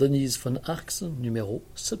 lu par Denise von Arx, numéro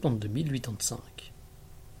 72085.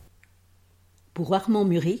 Pour Armand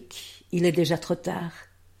Muric, il est déjà trop tard.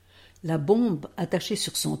 La bombe attachée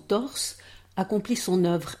sur son torse accomplit son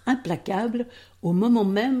œuvre implacable au moment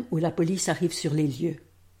même où la police arrive sur les lieux.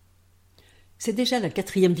 C'est déjà la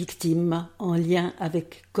 4e victime en lien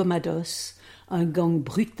avec Comados, un gang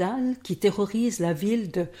brutal qui terrorise la ville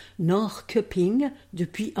de Norrköping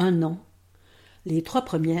depuis 1 an. Les 3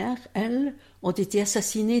 premières, elles, ont été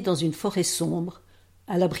assassinées dans une forêt sombre,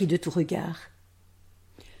 à l'abri de tout regard.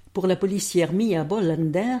 Pour la policière Mia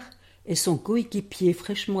Bollander et son coéquipier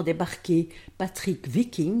fraîchement débarqué Patrick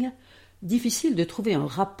Viking, difficile de trouver un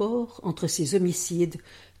rapport entre ces homicides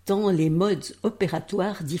tant les modes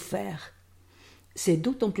opératoires diffèrent. C'est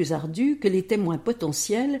d'autant plus ardu que les témoins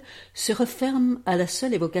potentiels se referment à la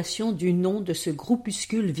seule évocation du nom de ce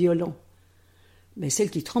groupuscule violent. Mais celle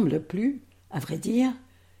qui tremble le plus, à vrai dire,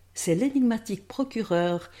 c'est l'énigmatique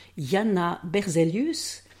procureur Jana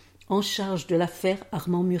Berzelius, en charge de l'affaire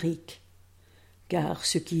Armand Muric. Car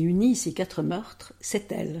ce qui unit ces 4 meurtres,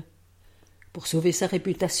 c'est elle. Pour sauver sa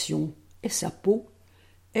réputation et sa peau,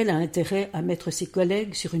 elle a intérêt à mettre ses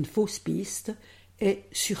collègues sur une fausse piste et,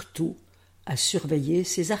 surtout, à surveiller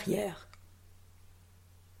ses arrières.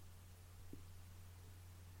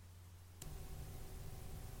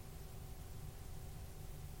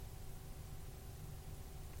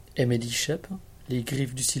 Émilie Schepp, Les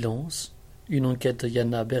Griffes du Silence, une enquête de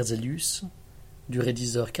Jana Berzelius, durée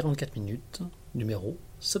 10h44, numéro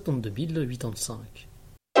 72085.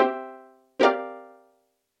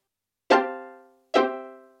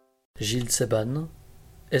 Gilles Seban,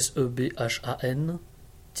 SEBHAN,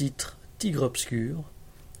 titre Tigre obscur,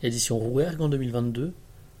 édition Rouergue en 2022,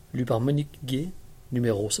 lu par Monique Gay,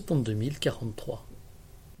 numéro 72043.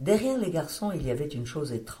 Derrière les garçons, il y avait une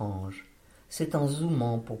chose étrange. C'est en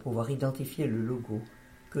zoomant pour pouvoir identifier le logo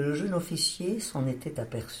que le jeune officier s'en était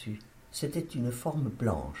aperçu. C'était une forme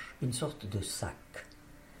blanche, une sorte de sac.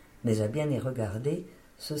 Mais à bien y regarder,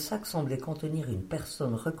 ce sac semblait contenir une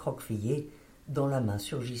personne recroquevillée dont la main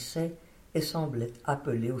surgissait et semblait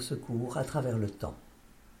appeler au secours à travers le temps.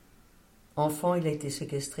 Enfant, il a été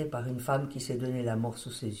séquestré par une femme qui s'est donné la mort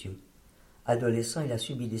sous ses yeux. Adolescent, il a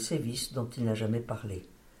subi des sévices dont il n'a jamais parlé.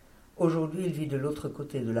 Aujourd'hui, il vit de l'autre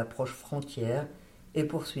côté de l'approche frontière et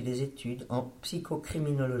poursuit des études en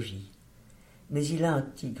psychocriminologie. Mais il a un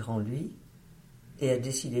tigre en lui et a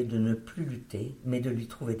décidé de ne plus lutter, mais de lui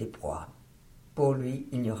trouver des proies. Pour lui,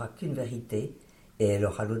 il n'y aura qu'une vérité et elle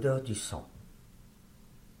aura l'odeur du sang.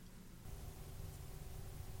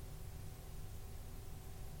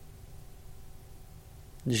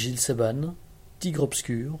 Gilles Seban, Tigre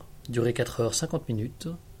obscur, durée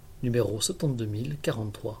 4h50, numéro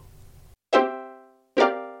 72043.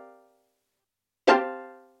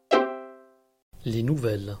 Les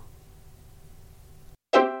nouvelles.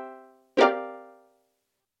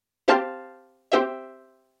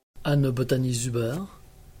 Anne Bottany-Zuber,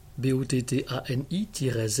 BOTTANI-ZUBER,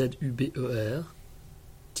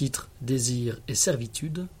 titre Désir et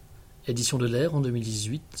servitude, édition de l'Air en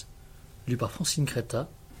 2018, lu par Francine Creta,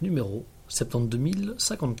 numéro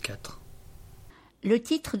 72054. Le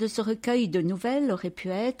titre de ce recueil de nouvelles aurait pu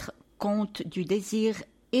être « Conte du désir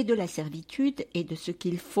et de la servitude et de ce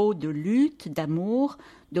qu'il faut de lutte, d'amour,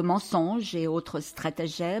 de mensonges et autres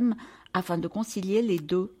stratagèmes afin de concilier les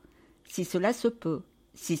deux, si cela se peut,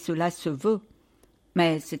 si cela se veut. »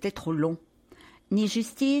 Mais c'était trop long. Ni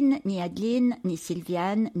Justine, ni Adeline, ni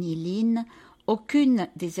Sylviane, ni Lynn, aucune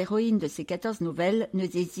des héroïnes de ces 14 nouvelles ne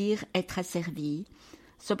désire être asservie.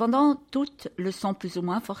 Cependant, toutes le sont plus ou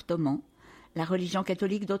moins fortement. La religion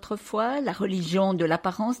catholique d'autrefois, la religion de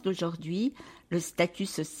l'apparence d'aujourd'hui, le statut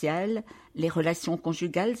social, les relations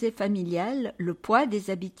conjugales et familiales, le poids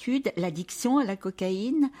des habitudes, l'addiction à la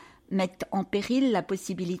cocaïne mettent en péril la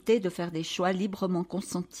possibilité de faire des choix librement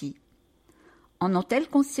consentis. En ont-elles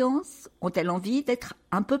conscience? Ont-elles envie d'être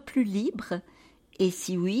un peu plus libres? Et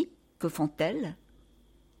si oui, que font-elles?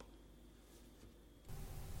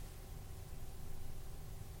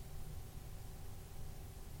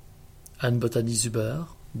 Anne Botany-Zuber,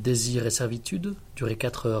 Désir et servitude, durée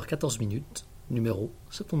 4 heures 14 minutes, numéro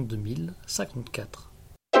 72054.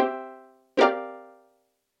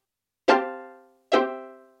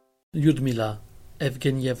 Lyudmila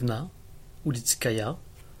Evgenievna Ulitskaya,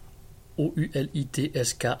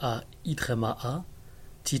 OULITSKA-I-A,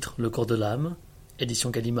 titre Le corps de l'âme,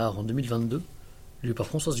 édition Gallimard en 2022, lu par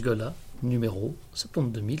Françoise Gola, numéro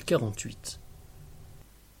 72048.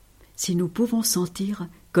 Si nous pouvons sentir,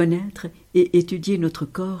 connaître et étudier notre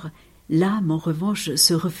corps, l'âme, en revanche,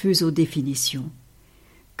 se refuse aux définitions.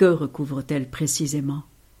 Que recouvre-t-elle précisément?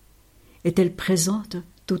 Est-elle présente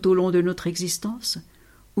tout au long de notre existence,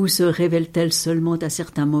 ou se révèle-t-elle seulement à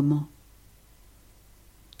certains moments?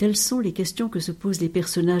 Telles sont les questions que se posent les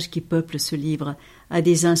personnages qui peuplent ce livre, à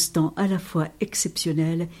des instants à la fois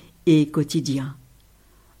exceptionnels et quotidiens.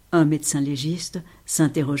 Un médecin légiste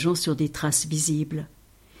s'interrogeant sur des traces visibles,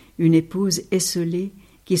 une épouse esseulée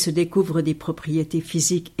qui se découvre des propriétés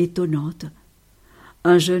physiques étonnantes,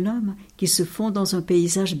 un jeune homme qui se fond dans un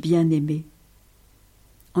paysage bien aimé.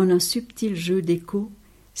 En un subtil jeu d'écho,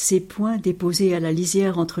 ces points déposés à la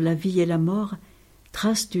lisière entre la vie et la mort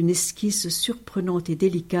tracent une esquisse surprenante et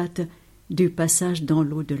délicate du passage dans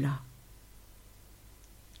l'au-delà.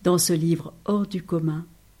 Dans ce livre hors du commun,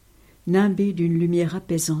 nimbé d'une lumière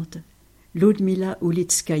apaisante, Lyudmila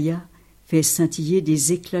Ulitskaya fait scintiller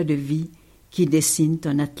des éclats de vie qui dessinent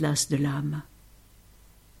un atlas de l'âme.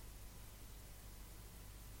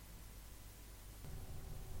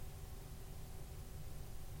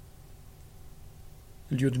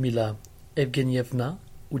 Lyudmila Evgenievna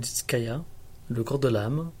Ulitskaya, Le corps de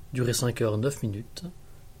l'âme, durée 5 heures 9 minutes,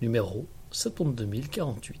 numéro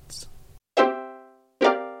 72048.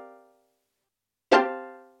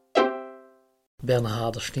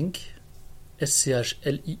 Bernhard Schlink,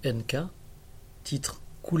 SCHLINK, titre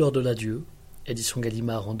Couleur de l'adieu, édition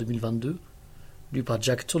Gallimard en 2022, lu par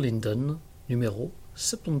Jack Turlington, numéro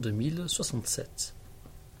 72067.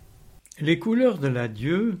 Les couleurs de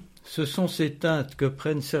l'adieu, ce sont ces teintes que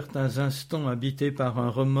prennent certains instants habités par un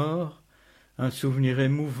remords, un souvenir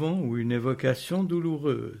émouvant ou une évocation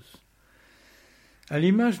douloureuse. À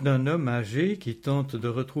l'image d'un homme âgé qui tente de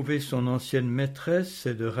retrouver son ancienne maîtresse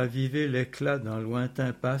et de raviver l'éclat d'un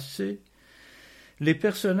lointain passé, les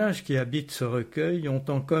personnages qui habitent ce recueil ont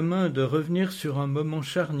en commun de revenir sur un moment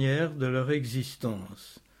charnière de leur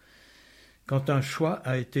existence. Quand un choix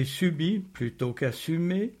a été subi plutôt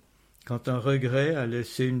qu'assumé, quand un regret a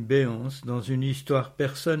laissé une béance dans une histoire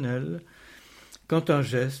personnelle, quand un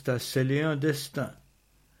geste a scellé un destin.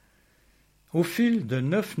 Au fil de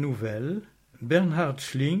 9 nouvelles, Bernhard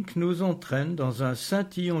Schlink nous entraîne dans un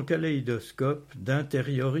scintillant kaléidoscope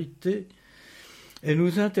d'intériorité et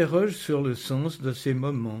nous interroge sur le sens de ces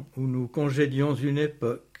moments où nous congédions une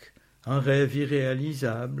époque, un rêve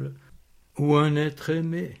irréalisable ou un être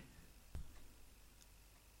aimé.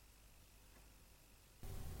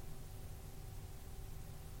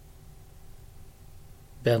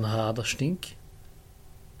 Bernhard Schlink,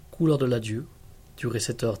 Couleur de l'adieu, durée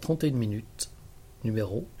 7 heures 31 minutes,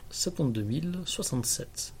 numéro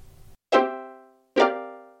 72067.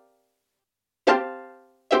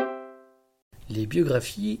 Les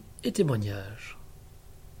biographies et témoignages.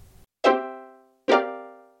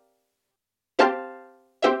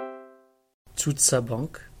 Tsutsa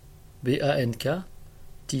Bank, BANK,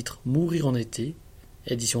 titre Mourir en été,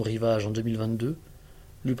 édition Rivage en 2022,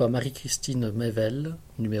 lu par Marie-Christine Mevel,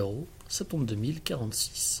 numéro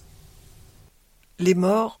 72046. Les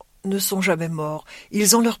morts ne sont jamais morts.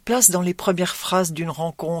 Ils ont leur place dans les premières phrases d'une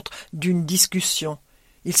rencontre, d'une discussion.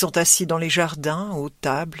 Ils sont assis dans les jardins, aux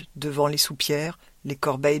tables, devant les soupières, les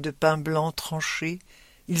corbeilles de pain blanc tranchées.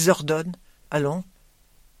 Ils ordonnent « Allons,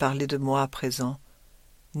 parlez de moi à présent.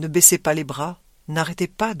 Ne baissez pas les bras, n'arrêtez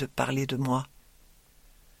pas de parler de moi. »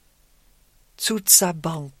 Tsutsa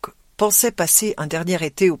Bank pensait passer un dernier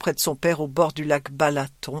été auprès de son père au bord du lac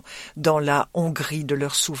Balaton, dans la Hongrie de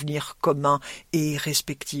leurs souvenirs communs et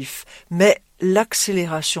respectifs. Mais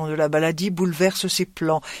l'accélération de la maladie bouleverse ses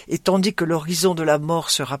plans, et tandis que l'horizon de la mort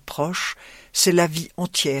se rapproche, c'est la vie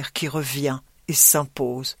entière qui revient et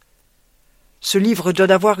s'impose. Ce livre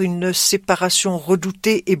doit avoir une séparation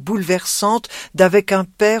redoutée et bouleversante d'avec un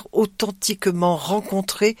père authentiquement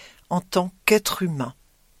rencontré en tant qu'être humain.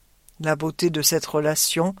 La beauté de cette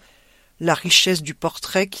relation, la richesse du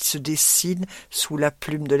portrait qui se dessine sous la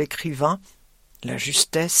plume de l'écrivain, la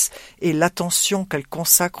justesse et l'attention qu'elle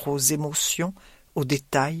consacre aux émotions, aux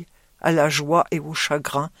détails, à la joie et au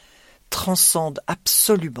chagrin, transcendent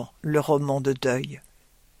absolument le roman de deuil.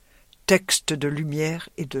 Texte de lumière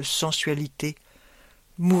et de sensualité,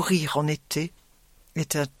 Mourir en été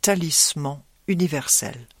est un talisman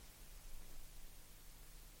universel.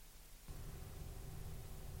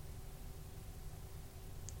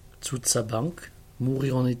 Tsutsa Bank,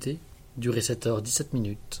 Mourir en été, durée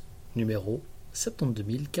 7h17, numéro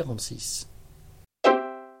 72046.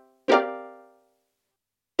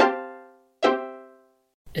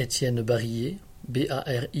 Étienne Barillier,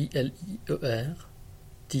 Barilier,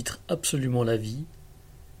 titre Absolument la vie,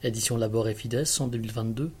 édition Labor et Fides en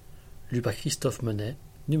 2022, lu par Christophe Menet,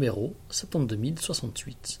 numéro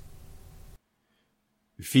 72068.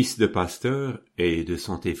 Fils de pasteur et de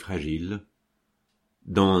santé fragile,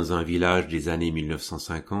 dans un village des années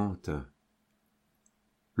 1950,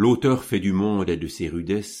 l'auteur fait du monde et de ses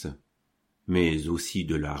rudesses, mais aussi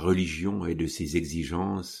de la religion et de ses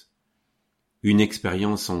exigences, une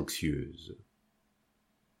expérience anxieuse.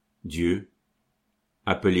 Dieu,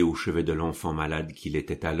 appelé au chevet de l'enfant malade qu'il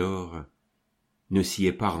était alors, ne s'y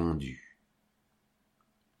est pas rendu.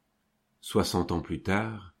 60 ans plus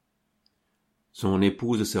tard, son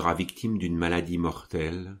épouse sera victime d'une maladie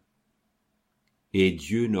mortelle, et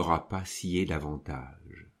Dieu n'aura pas scié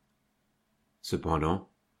davantage. Cependant,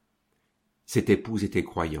 cette épouse était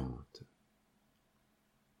croyante.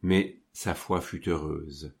 Mais sa foi fut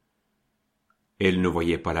heureuse. Elle ne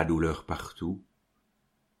voyait pas la douleur partout,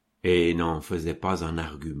 et n'en faisait pas un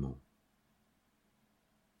argument.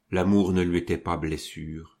 L'amour ne lui était pas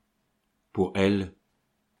blessure. Pour elle,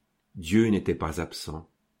 Dieu n'était pas absent.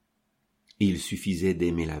 Il suffisait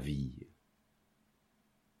d'aimer la vie.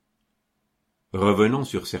 Revenant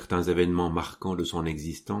sur certains événements marquants de son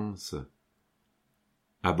existence,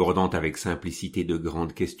 abordant avec simplicité de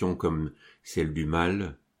grandes questions comme celle du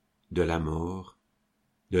mal, de la mort,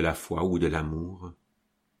 de la foi ou de l'amour,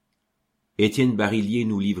 Étienne Barillier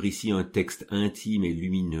nous livre ici un texte intime et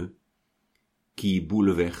lumineux qui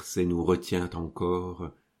bouleverse et nous retient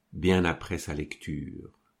encore bien après sa lecture.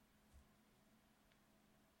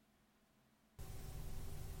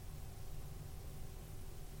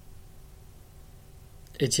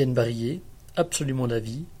 Étienne Barillier, Absolument la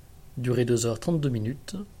vie, durée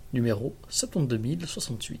 2h32, numéro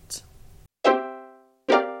 72068.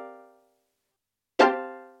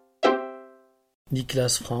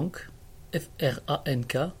 Niklas Frank,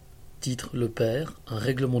 Frank, titre Le Père, un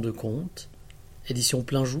règlement de compte, édition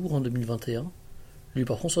Plein Jour en 2021, lu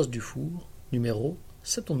par Françoise Dufour, numéro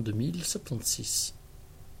 72076.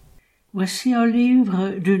 Voici un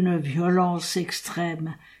livre d'une violence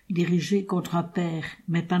extrême, dirigé contre un père,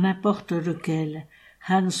 mais pas n'importe lequel,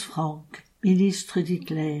 Hans Frank, ministre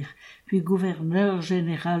d'Hitler, puis gouverneur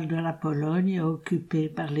général de la Pologne occupée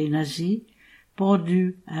par les nazis,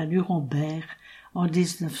 pendu à Nuremberg en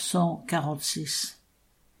 1946.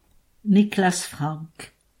 Niklas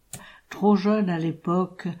Frank, trop jeune à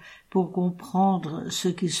l'époque pour comprendre ce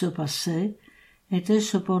qui se passait, était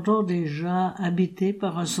cependant déjà habité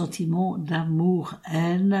par un sentiment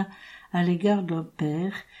d'amour-haine à l'égard d'un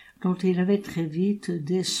père dont il avait très vite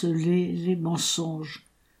décelé les mensonges.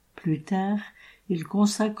 Plus tard, il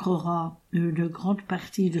consacrera une grande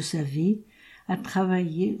partie de sa vie à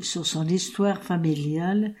travailler sur son histoire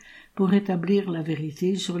familiale pour établir la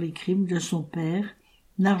vérité sur les crimes de son père,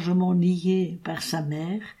 largement niés par sa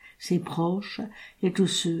mère, ses proches et tous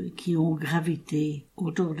ceux qui ont gravité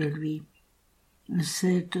autour de lui.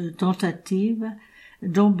 Cette tentative,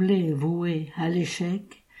 d'emblée vouée à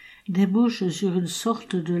l'échec, débouche sur une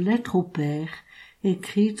sorte de lettre au père,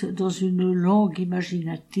 écrite dans une langue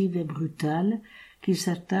imaginative et brutale, qui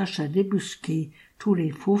s'attache à débusquer tous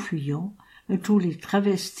les faux fuyants, tous les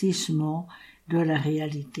travestissements de la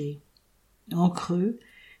réalité. En creux,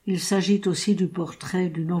 il s'agit aussi du portrait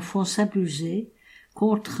d'une enfance abusée,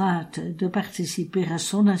 contrainte de participer à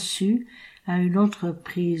son insu à une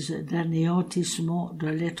entreprise d'anéantissement de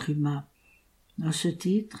l'être humain. Dans ce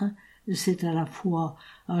titre, c'est à la fois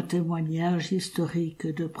un témoignage historique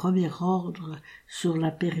de premier ordre sur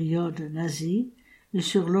la période nazie et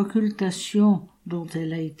sur l'occultation dont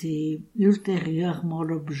elle a été ultérieurement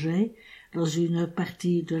l'objet dans une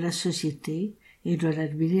partie de la société et de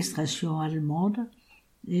l'administration allemande,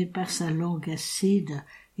 et par sa langue acide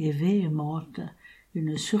et véhémente,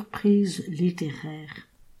 une surprise littéraire.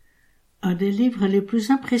 Un des livres les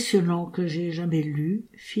plus impressionnants que j'ai jamais lus,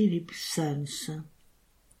 Philippe Sands.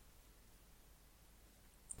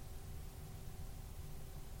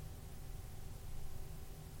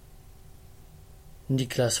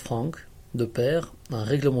 Niklas Frank, de Père, un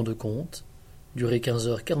règlement de compte, durée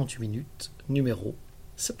 15h48, numéro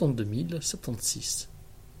 72076.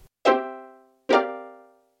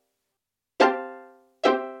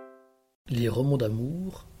 Les romans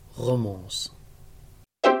d'amour, romance.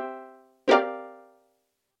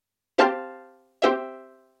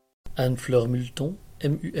 Anne-Fleur Multon,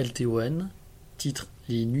 M-U-L-T-O-N, titre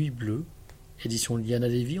Les Nuits Bleues, édition Liana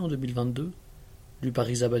Lévy en 2022, lu par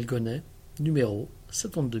Isabelle Gonnet, numéro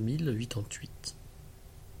 72088.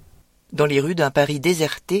 Dans les rues d'un Paris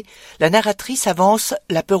déserté, la narratrice avance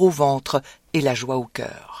la peur au ventre et la joie au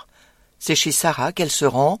cœur. C'est chez Sarah qu'elle se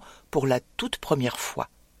rend pour la toute première fois.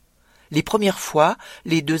 Les premières fois,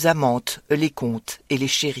 les deux amantes les comptent et les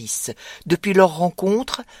chérissent. Depuis leur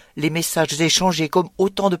rencontre, les messages échangés comme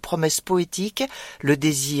autant de promesses poétiques, le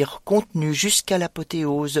désir contenu jusqu'à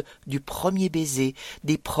l'apothéose du premier baiser,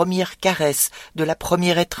 des premières caresses, de la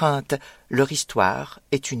première étreinte, leur histoire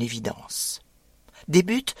est une évidence.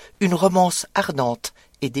 Débute une romance ardente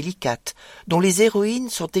et délicate, dont les héroïnes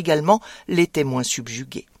sont également les témoins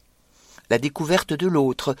subjugués. La découverte de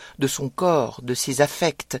l'autre, de son corps, de ses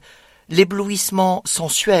affects, l'éblouissement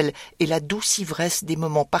sensuel et la douce ivresse des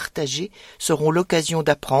moments partagés seront l'occasion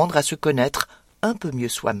d'apprendre à se connaître un peu mieux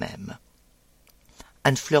soi-même.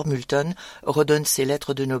 Anne-Fleur Multon redonne ses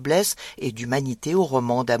lettres de noblesse et d'humanité au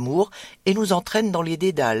roman d'amour et nous entraîne dans les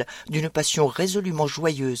dédales d'une passion résolument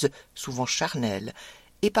joyeuse, souvent charnelle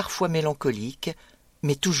et parfois mélancolique,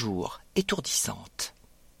 mais toujours étourdissante.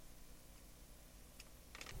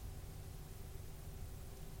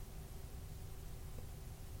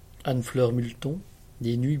 Anne-Fleur Multon,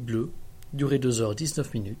 Les Nuits Bleues, durée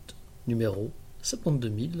 2h19, numéro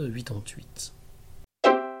 72088.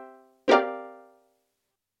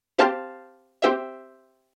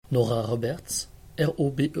 Nora Roberts,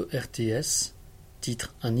 R-O-B-E-R-T-S,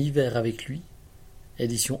 titre Un hiver avec lui,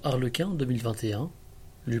 édition Harlequin 2021,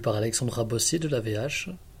 lu par Alexandra Bossé de la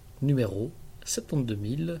VH, numéro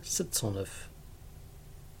 72709.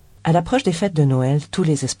 À l'approche des fêtes de Noël, tous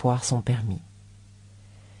les espoirs sont permis.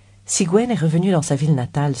 Si Gwen est revenue dans sa ville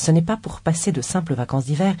natale, ce n'est pas pour passer de simples vacances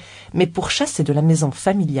d'hiver, mais pour chasser de la maison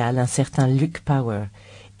familiale un certain Luke Power,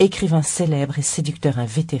 écrivain célèbre et séducteur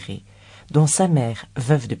invétéré, dont sa mère,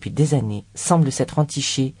 veuve depuis des années, semble s'être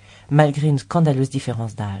entichée malgré une scandaleuse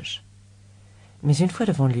différence d'âge. Mais une fois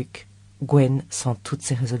devant Luke, Gwen sent toutes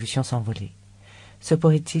ses résolutions s'envoler. Se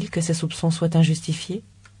pourrait-il que ses soupçons soient injustifiés?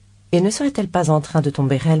 Et ne serait-elle pas en train de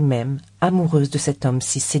tomber elle-même amoureuse de cet homme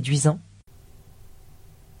si séduisant?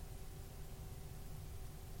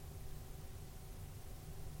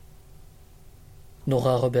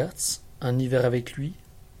 Nora Roberts, Un hiver avec lui,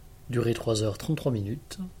 durée 3h33,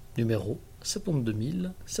 numéro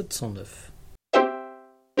 72709.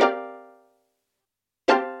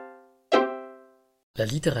 La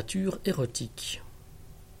littérature érotique.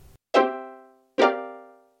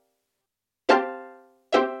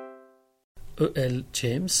 E.L.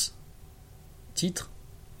 James, titre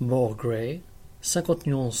More Grey, 50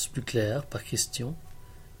 nuances plus claires par Christian,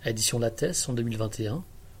 édition Lattès en 2021,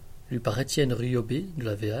 lu par Étienne Riobé de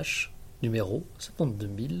la VH, numéro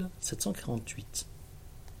 72748.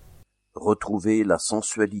 Retrouvez la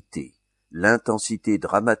sensualité, l'intensité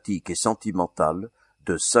dramatique et sentimentale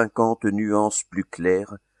de 50 nuances plus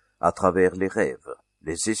claires à travers les rêves,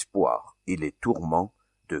 les espoirs et les tourments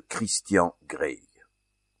de Christian Grey.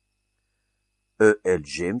 E.L.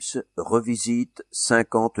 James revisite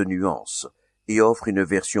 50 nuances et offre une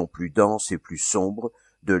version plus dense et plus sombre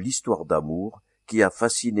de l'histoire d'amour qui a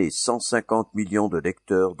fasciné 150 millions de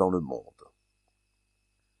lecteurs dans le monde.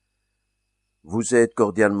 Vous êtes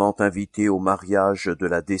cordialement invité au mariage de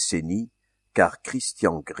la décennie, car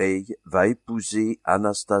Christian Grey va épouser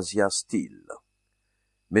Anastasia Steele.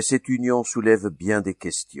 Mais cette union soulève bien des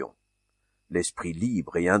questions. L'esprit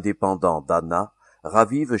libre et indépendant d'Anna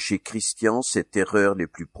ravive chez Christian ses terreurs les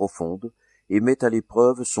plus profondes et met à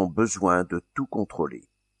l'épreuve son besoin de tout contrôler.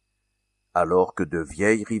 Alors que de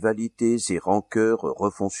vieilles rivalités et rancœurs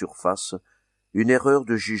refont surface, une erreur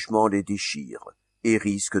de jugement les déchire et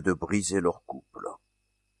risque de briser leur couple.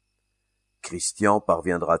 Christian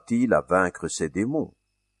parviendra-t-il à vaincre ses démons?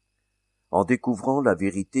 En découvrant la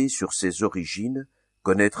vérité sur ses origines,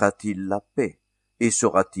 connaîtra-t-il la paix et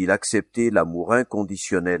saura-t-il accepter l'amour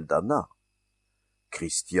inconditionnel d'Anna?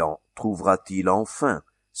 Christian trouvera-t-il enfin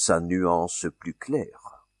sa nuance plus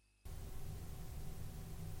claire?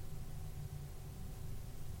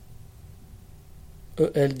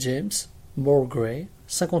 E.L. James, More Grey,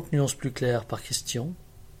 50 nuances plus claires par question,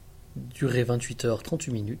 durée 28 heures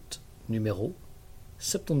 38 minutes, numéro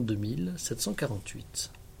 72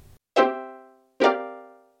 748.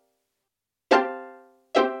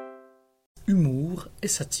 Humour et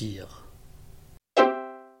satire.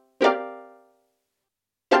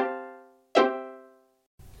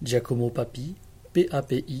 Giacomo Papi,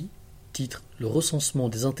 PAPI, titre Le recensement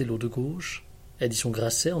des intellos de gauche, édition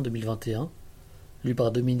Grasset en 2021, lu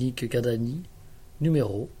par Dominique Gadani,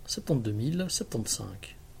 numéro 72 075.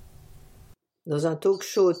 Dans un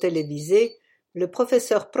talk-show télévisé, le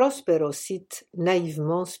professeur Prospero cite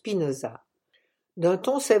naïvement Spinoza. D'un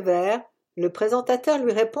ton sévère, le présentateur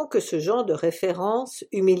lui répond que ce genre de référence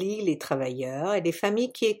humilie les travailleurs et les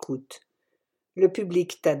familles qui écoutent. Le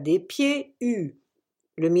public tape des pieds, hue.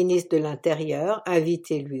 Le ministre de l'Intérieur,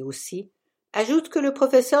 invité lui aussi, ajoute que le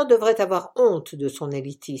professeur devrait avoir honte de son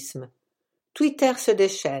élitisme. Twitter se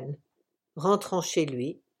déchaîne. Rentrant chez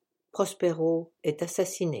lui, Prospero est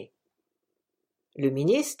assassiné. Le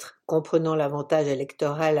ministre, comprenant l'avantage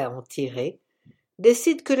électoral à en tirer,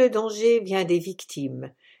 décide que le danger vient des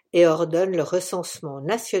victimes et ordonne le recensement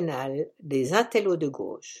national des intellos de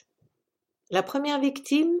gauche. La première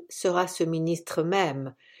victime sera ce ministre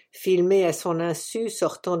même, filmé à son insu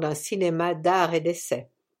sortant d'un cinéma d'art et d'essai.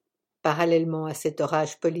 Parallèlement à cet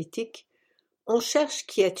orage politique, on cherche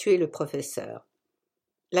qui a tué le professeur.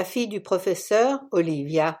 La fille du professeur,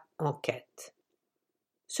 Olivia, enquête.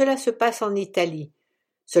 Cela se passe en Italie.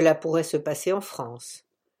 Cela pourrait se passer en France.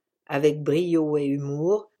 Avec brio et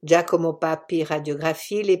humour, Giacomo Papi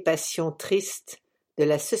radiographie les passions tristes de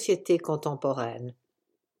la société contemporaine.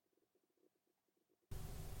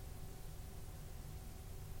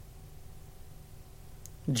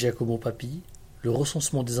 Giacomo Papi, Le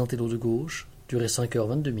recensement des intellos de gauche, durée 5 heures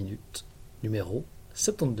 22 minutes, numéro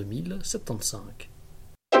 72 075.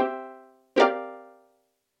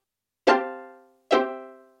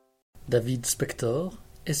 David Spector,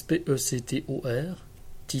 SPECTOR,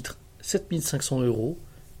 titre 7500 €,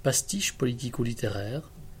 pastiche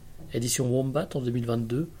politico-littéraire, édition Wombat en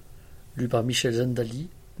 2022, lu par Michel Zandali,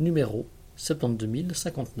 numéro 72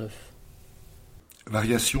 059.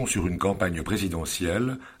 Variation sur une campagne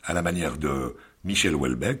présidentielle à la manière de Michel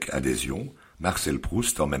Houellebecq, Adhésion, Marcel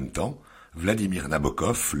Proust en même temps, Vladimir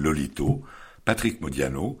Nabokov, Lolito, Patrick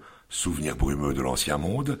Modiano, Souvenir brumeux de l'ancien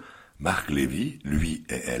monde, Marc Lévy, Lui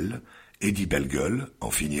et Elle, Eddie Bellegueule,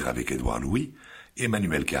 En finir avec Édouard Louis,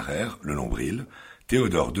 Emmanuel Carrère, Le nombril,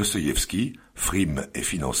 Théodore Dostoïevski, Frime et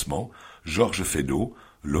financement, Georges Feydeau,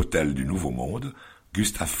 L'hôtel du Nouveau Monde,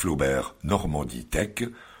 Gustave Flaubert, Normandie Tech,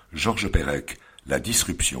 Georges Perec, La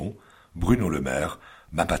disruption, Bruno Le Maire,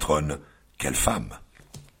 Ma patronne, quelle femme!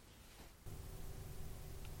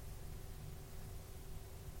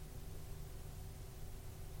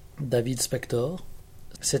 David Spector,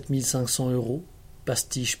 7500 €,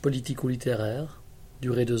 pastiche politico-littéraire,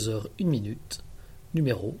 durée 2 heures 1 minute,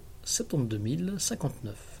 numéro 72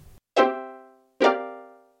 059.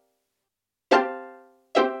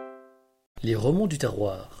 Les romans du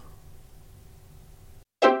terroir.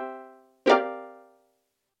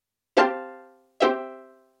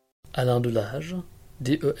 Alain Delage,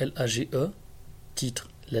 DELAGE, titre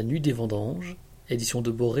La nuit des vendanges, édition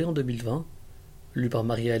de Boré en 2020, lu par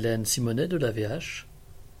Marie-Hélène Simonet de la VH,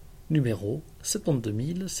 numéro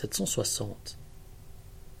 72 760.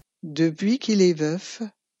 Depuis qu'il est veuf,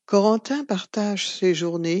 Corentin partage ses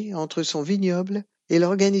journées entre son vignoble et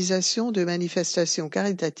l'organisation de manifestations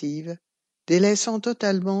caritatives, délaissant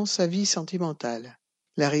totalement sa vie sentimentale.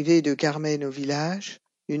 L'arrivée de Carmen au village,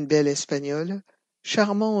 une belle Espagnole,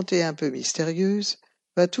 charmante et un peu mystérieuse,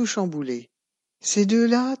 va tout chambouler. Ces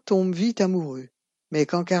deux-là tombent vite amoureux, mais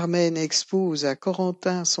quand Carmen expose à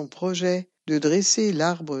Corentin son projet de dresser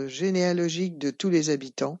l'arbre généalogique de tous les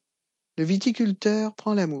habitants, le viticulteur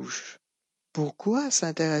prend la mouche. Pourquoi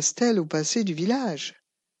s'intéresse-t-elle au passé du village?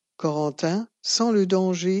 Corentin sent le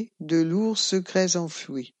danger de lourds secrets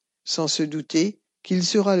enfouis, sans se douter qu'il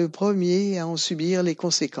sera le premier à en subir les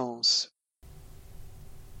conséquences.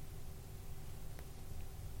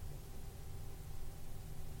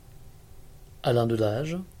 Alain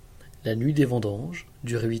Delage, La nuit des vendanges,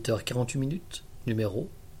 durée 8 heures 48 minutes, numéro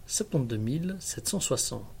 72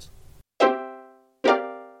 760.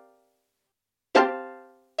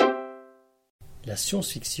 La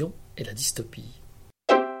science-fiction et la dystopie.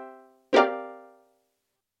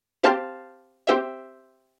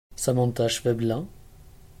 Samantha Schweblin,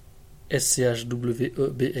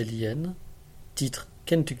 SCHWEBLIN, titre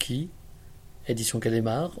Kentucky, édition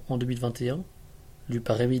Gallimard en 2021, lu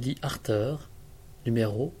par Émilie Harter,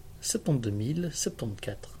 numéro 72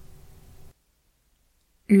 074.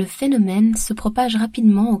 Le phénomène se propage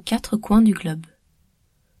rapidement aux 4 coins du globe.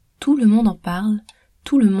 Tout le monde en parle,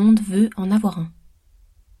 tout le monde veut en avoir un.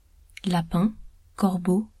 Lapins,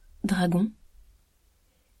 corbeaux, dragons.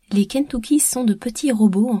 Les Kentucky sont de petits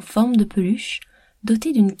robots en forme de peluche,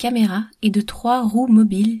 dotés d'une caméra et de 3 roues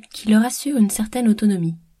mobiles qui leur assurent une certaine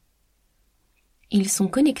autonomie. Ils sont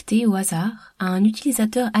connectés au hasard à un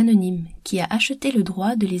utilisateur anonyme qui a acheté le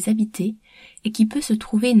droit de les habiter et qui peut se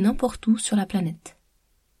trouver n'importe où sur la planète.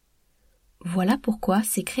 Voilà pourquoi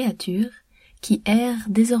ces créatures, qui errent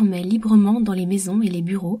désormais librement dans les maisons et les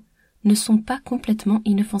bureaux, ne sont pas complètement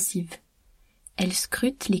inoffensives. Elles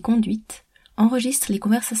scrutent les conduites, enregistrent les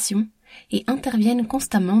conversations et interviennent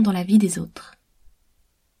constamment dans la vie des autres.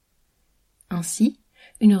 Ainsi,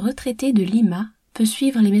 une retraitée de Lima peut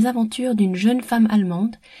suivre les mésaventures d'une jeune femme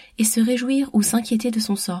allemande et se réjouir ou s'inquiéter de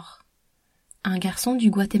son sort. Un garçon du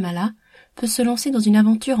Guatemala peut se lancer dans une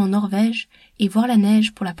aventure en Norvège et voir la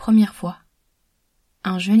neige pour la première fois.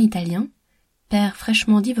 Un jeune Italien, père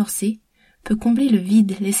fraîchement divorcé, peut combler le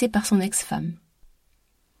vide laissé par son ex-femme.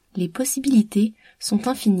 Les possibilités sont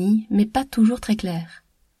infinies mais pas toujours très claires.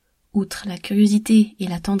 Outre la curiosité et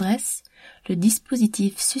la tendresse, le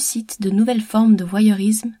dispositif suscite de nouvelles formes de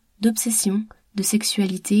voyeurisme, d'obsession, de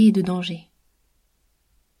sexualité et de danger.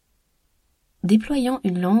 Déployant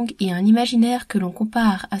une langue et un imaginaire que l'on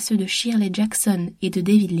compare à ceux de Shirley Jackson et de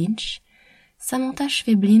David Lynch, Samantha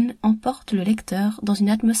Schweblin emporte le lecteur dans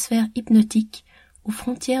une atmosphère hypnotique aux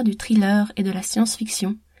frontières du thriller et de la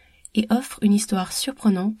science-fiction et offre une histoire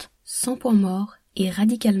surprenante, sans point mort et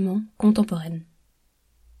radicalement contemporaine.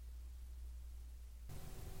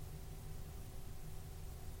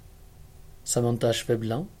 Samantha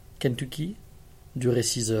Schweblin, Kentucky, durée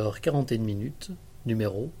 6h41,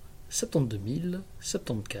 numéro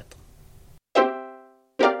 72074.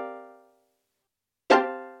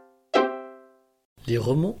 Les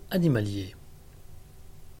romans animaliers.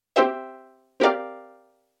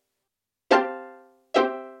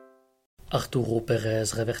 Arturo Pérez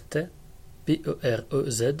Reverte,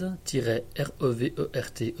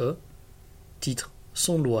 Perez-Reverte, titre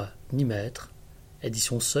Sans loi ni maître,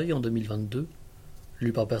 édition Seuil en 2022,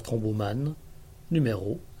 lu par Bertrand Baumann,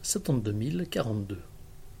 numéro 72042.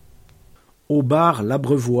 Au bar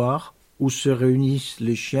L'Abreuvoir, où se réunissent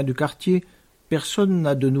les chiens du quartier, personne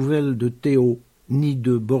n'a de nouvelles de Théo, ni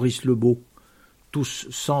de Boris Lebeau. Tous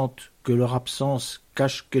sentent que leur absence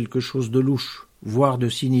cache quelque chose de louche, voire de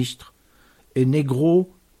sinistre. Et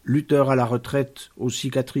Négro, lutteur à la retraite aux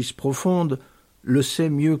cicatrices profondes, le sait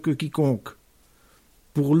mieux que quiconque.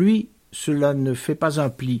 Pour lui, cela ne fait pas un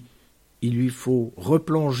pli. Il lui faut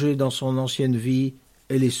replonger dans son ancienne vie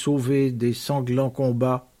et les sauver des sanglants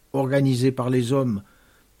combats organisés par les hommes.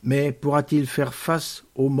 Mais pourra-t-il faire face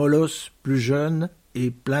au molosse plus jeune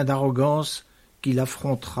et plein d'arrogance qu'il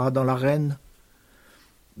affrontera dans l'arène?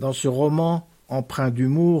 Dans ce roman, empreint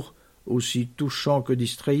d'humour, aussi touchant que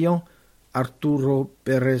distrayant, Arturo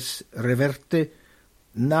Pérez Reverte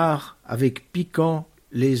narre avec piquant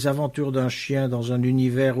les aventures d'un chien dans un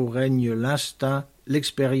univers où règne l'instinct,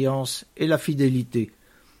 l'expérience et la fidélité.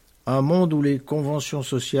 Un monde où les conventions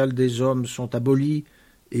sociales des hommes sont abolies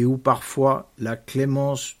et où parfois la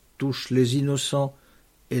clémence touche les innocents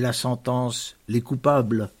et la sentence les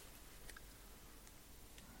coupables.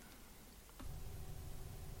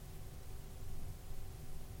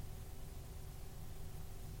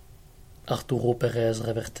 Arturo Pérez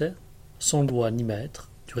Reverte, Sans loi ni maître,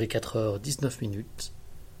 durée 4h19,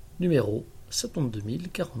 numéro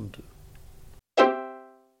 72042.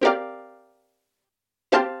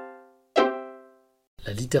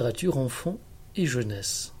 La littérature enfant et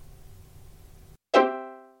jeunesse.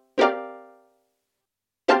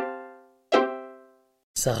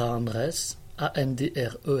 Sarah Andres,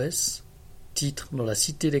 ANDRES, titre Dans la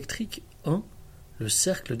cité électrique 1, Le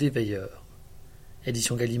cercle des veilleurs.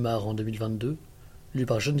 Édition Gallimard en 2022, lu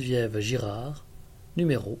par Geneviève Girard,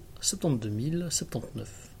 numéro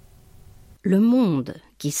 72079. Le monde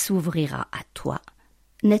qui s'ouvrira à toi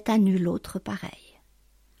n'est à nul autre pareil.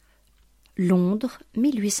 Londres,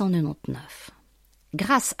 1899.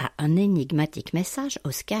 Grâce à un énigmatique message,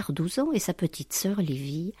 Oscar, 12 ans, et sa petite sœur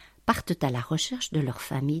Livy partent à la recherche de leur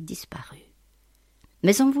famille disparue.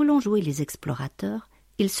 Mais en voulant jouer les explorateurs,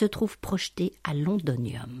 ils se trouvent projetés à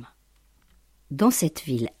Londonium. Dans cette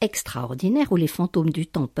ville extraordinaire où les fantômes du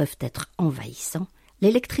temps peuvent être envahissants,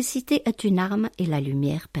 l'électricité est une arme et la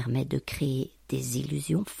lumière permet de créer des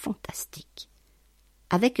illusions fantastiques.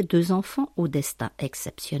 Avec 2 enfants au destin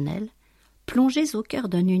exceptionnel, plongés au cœur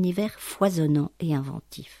d'un univers foisonnant et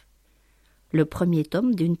inventif. Le premier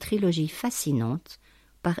tome d'une trilogie fascinante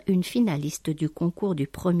par une finaliste du concours du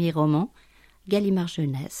premier roman, Gallimard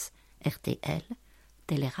Jeunesse, RTL,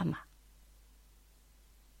 Télérama.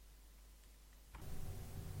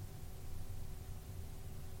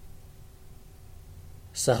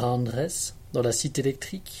 Sarah Andress, dans La Cité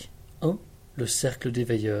électrique, 1, Le cercle des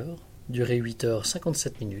veilleurs, durée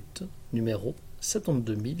 8h57, numéro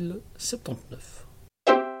 72079.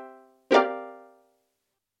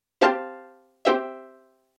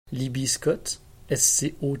 Libby Scott,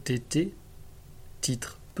 SCOTT,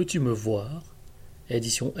 titre Peux-tu me voir,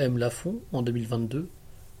 édition M. Lafon en 2022,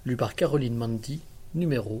 lu par Caroline Mandy,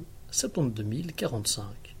 numéro 72045.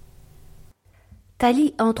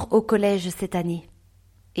 Thalie entre au collège cette année,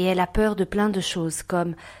 et elle a peur de plein de choses,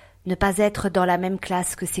 comme ne pas être dans la même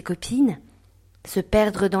classe que ses copines, se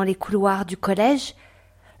perdre dans les couloirs du collège,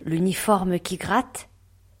 l'uniforme qui gratte,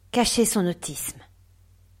 cacher son autisme.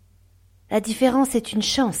 La différence est une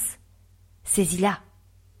chance. Saisis-la.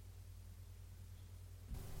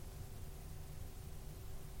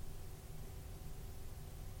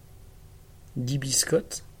 Libby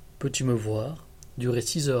Scott, Peux-tu me voir, durée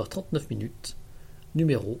 6h39,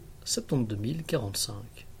 numéro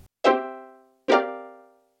 72045.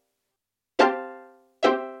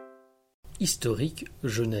 Historique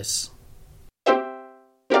jeunesse.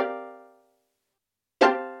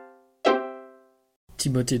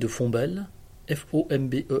 Timothée de Fombelle,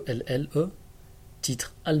 Fombelle,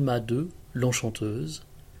 titre Alma 2, l'Enchanteuse,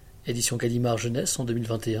 édition Gallimard Jeunesse en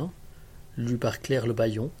 2021, lu par Claire Le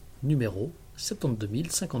Baillon, numéro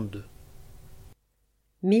 72052.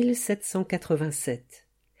 1787.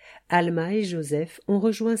 Alma et Joseph ont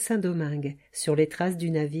rejoint Saint-Domingue sur les traces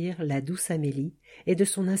du navire La Douce Amélie et de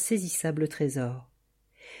son insaisissable trésor.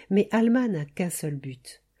 Mais Alma n'a qu'un seul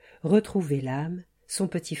but, retrouver l'âme, son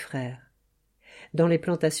petit frère. Dans les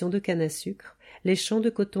plantations de canne à sucre, les champs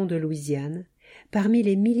de coton de Louisiane, parmi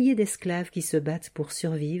les milliers d'esclaves qui se battent pour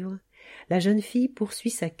survivre, la jeune fille poursuit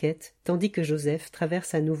sa quête tandis que Joseph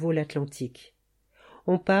traverse à nouveau l'Atlantique.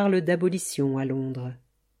 On parle d'abolition à Londres.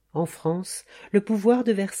 En France, le pouvoir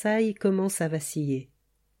de Versailles commence à vaciller.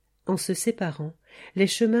 En se séparant, les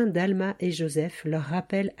chemins d'Alma et Joseph leur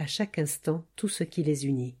rappellent à chaque instant tout ce qui les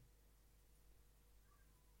unit.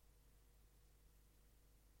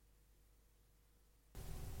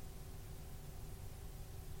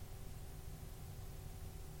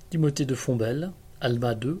 Timothée de Fombelle,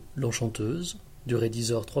 Alma 2, l'Enchanteuse, durée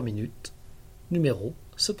 10h03, numéro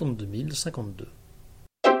 72052.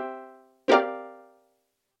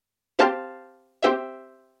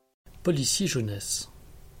 Policier jeunesse.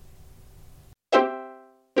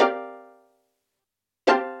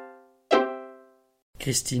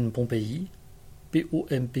 Christine Pompéi,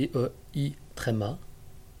 Pompei,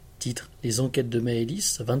 titre Les enquêtes de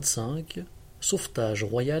Maëlys, 25, sauvetage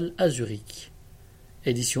royal à Zurich,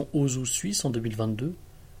 édition Ozu Suisse en 2022,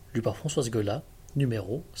 lu par Françoise Gola,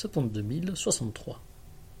 numéro 72063.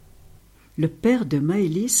 Le père de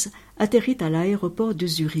Maëlys atterrit à l'aéroport de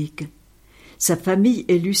Zurich. Sa famille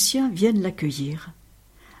et Lucien viennent l'accueillir.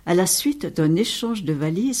 À la suite d'un échange de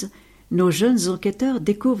valises, nos jeunes enquêteurs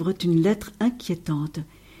découvrent une lettre inquiétante.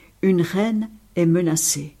 Une reine est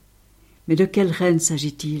menacée. Mais de quelle reine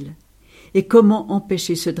s'agit-il? Et comment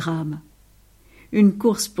empêcher ce drame? Une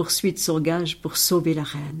course-poursuite s'engage pour sauver la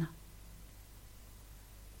reine.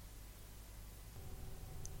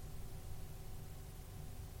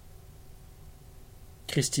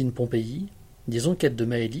 Christine Pompéi, Des enquêtes de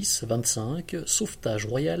Maëlys, 25, sauvetage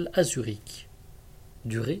royal à Zurich.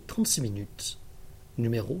 Durée 36 minutes.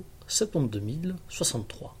 Numéro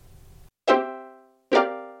 72063.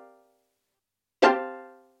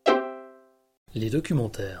 Les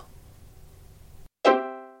documentaires.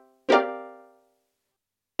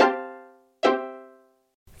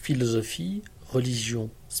 Philosophie, religion,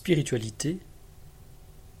 spiritualité.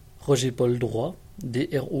 Roger-Paul Droit,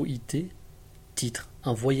 DROIT, titre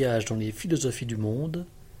Un voyage dans les philosophies du monde,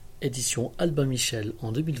 édition Albin Michel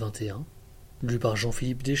en 2021, lu par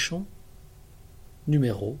Jean-Philippe Deschamps,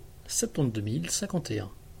 numéro 72051.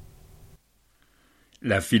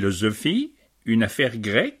 La philosophie, une affaire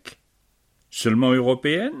grecque? Seulement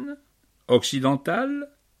européenne? Occidentale?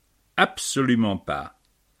 Absolument pas.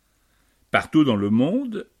 Partout dans le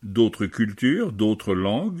monde, d'autres cultures, d'autres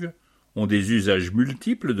langues ont des usages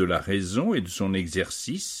multiples de la raison et de son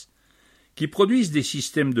exercice qui produisent des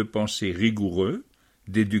systèmes de pensée rigoureux,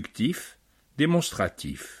 déductifs,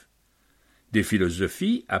 démonstratifs. Des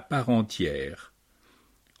philosophies à part entière.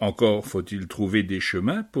 Encore faut-il trouver des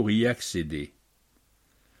chemins pour y accéder.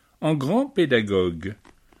 En grand pédagogue,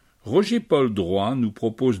 Roger-Paul Droit nous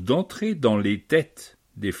propose d'entrer dans les têtes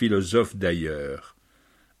des philosophes d'ailleurs,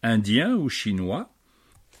 indiens ou chinois,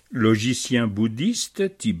 logicien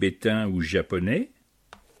bouddhiste, tibétain ou japonais,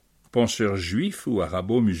 penseur juif ou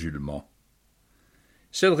arabo-musulman.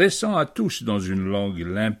 S'adressant à tous dans une langue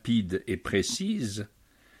limpide et précise,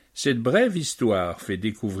 cette brève histoire fait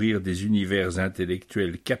découvrir des univers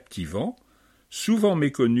intellectuels captivants, souvent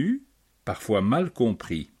méconnus, parfois mal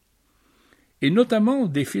compris, et notamment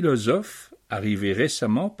des philosophes arrivés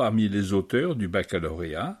récemment parmi les auteurs du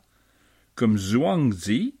baccalauréat, comme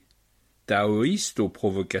Zhuangzi, taoïste aux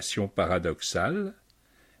provocations paradoxales,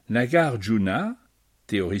 Nagarjuna,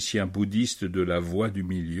 théoricien bouddhiste de la voie du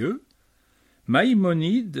milieu,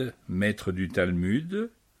 Maïmonide, maître du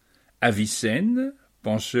Talmud, Avicenne,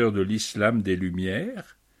 penseur de l'islam des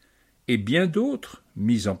Lumières, et bien d'autres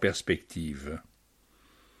mis en perspective.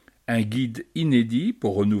 Un guide inédit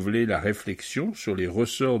pour renouveler la réflexion sur les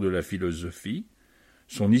ressorts de la philosophie,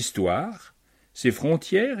 son histoire, ses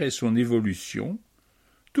frontières et son évolution,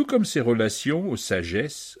 tout comme ses relations aux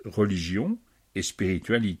sagesses, religion et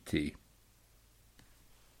spiritualité.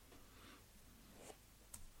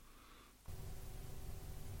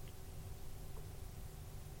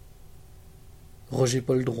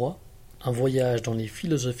 Roger-Paul Droit, un voyage dans les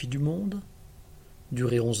philosophies du monde,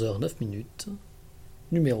 durée 11h09,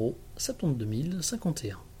 numéro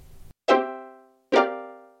 72051.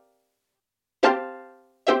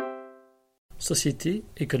 Société,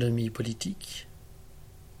 économie politique.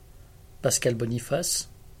 Pascal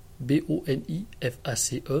Boniface,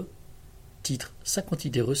 B-O-N-I-F-A-C-E, titre 50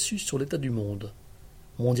 idées reçues sur l'état du monde.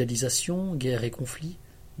 Mondialisation, guerre et conflit,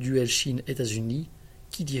 duel Chine-États-Unis,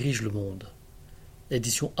 qui dirige le monde.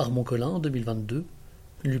 Édition Armand Collin 2022,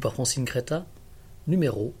 lu par Francine Creta,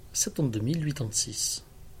 numéro 72086.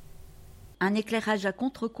 Un éclairage à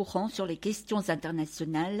contre-courant sur les questions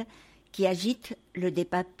internationales qui agitent le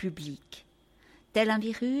débat public. Tel un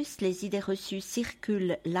virus, les idées reçues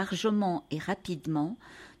circulent largement et rapidement.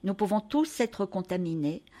 Nous pouvons tous être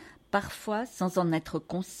contaminés, parfois sans en être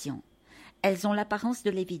conscients. Elles ont l'apparence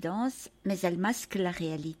de l'évidence, mais elles masquent la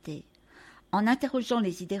réalité. En interrogeant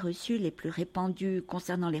les idées reçues les plus répandues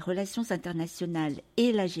concernant les relations internationales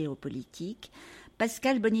et la géopolitique,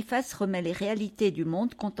 Pascal Boniface remet les réalités du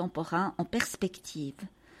monde contemporain en perspective.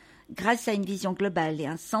 Grâce à une vision globale et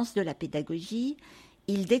un sens de la pédagogie,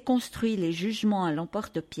 il déconstruit les jugements à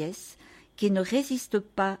l'emporte-pièce qui ne résistent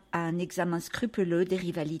pas à un examen scrupuleux des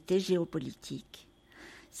rivalités géopolitiques.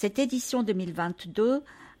 Cette édition 2022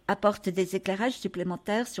 apporte des éclairages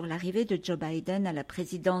supplémentaires sur l'arrivée de Joe Biden à la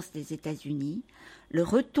présidence des États-Unis, le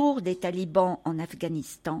retour des talibans en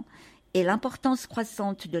Afghanistan et l'importance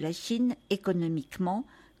croissante de la Chine économiquement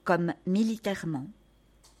comme militairement.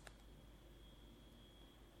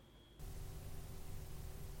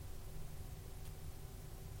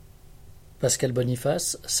 Pascal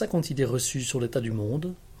Boniface, 50 idées reçues sur l'état du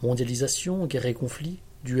monde, mondialisation, guerre et conflit,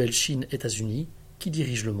 duel Chine-États-Unis, qui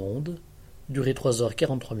dirige le monde, durée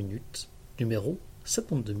 3h43, numéro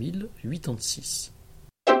 72086.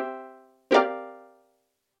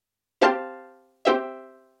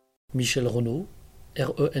 Michel Renaud,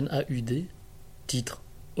 R-E-N-A-U-D, titre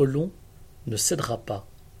Olon ne cédera pas,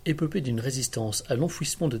 épopée d'une résistance à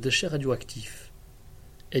l'enfouissement de déchets radioactifs.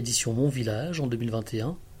 Édition Mon Village en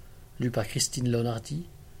 2021, lu par Christine Leonardi,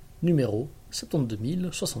 numéro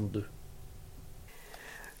 72062.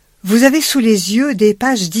 Vous avez sous les yeux des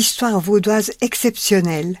pages d'histoire vaudoise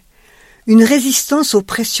exceptionnelles, une résistance aux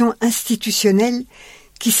pressions institutionnelles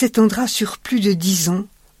qui s'étendra sur plus de 10 ans,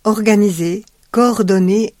 organisée,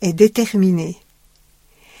 coordonnée et déterminée.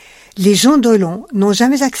 Les gens d'Olon n'ont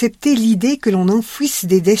jamais accepté l'idée que l'on enfouisse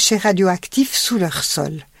des déchets radioactifs sous leur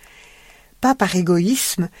sol. Pas par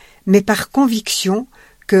égoïsme, mais par conviction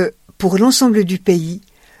que, pour l'ensemble du pays,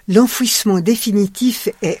 l'enfouissement définitif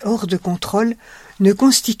et hors de contrôle ne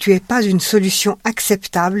constituait pas une solution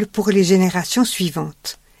acceptable pour les générations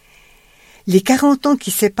suivantes. Les 40 ans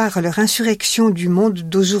qui séparent leur insurrection du monde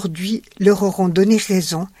d'aujourd'hui leur auront donné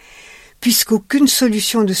raison, puisqu'aucune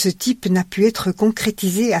solution de ce type n'a pu être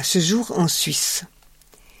concrétisée à ce jour en Suisse.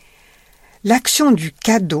 L'action du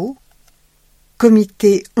CADO,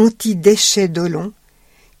 Comité anti-déchets d'Olon,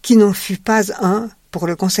 qui n'en fut pas un pour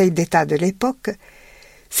le Conseil d'État de l'époque,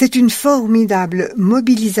 c'est une formidable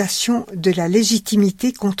mobilisation de la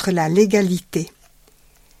légitimité contre la légalité.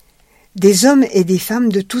 Des hommes et des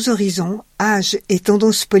femmes de tous horizons, âges et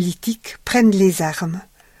tendances politiques prennent les armes.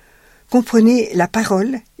 Comprenez la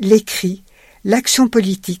parole, l'écrit, l'action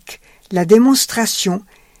politique, la démonstration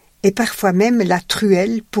et parfois même la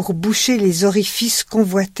truelle pour boucher les orifices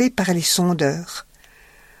convoités par les sondeurs.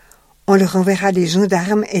 On leur enverra les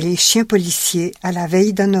gendarmes et les chiens policiers à la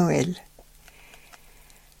veille d'un Noël.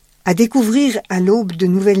 à découvrir à l'aube de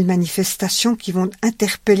nouvelles manifestations qui vont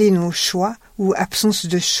interpeller nos choix ou absence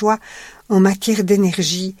de choix en matière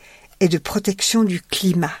d'énergie et de protection du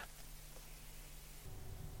climat.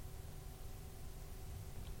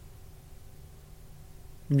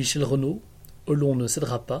 Michel Renaud, L'on ne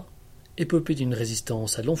cédera pas, épopée d'une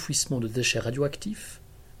résistance à l'enfouissement de déchets radioactifs,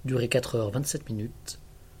 durée 4 heures 27 minutes,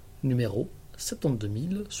 numéro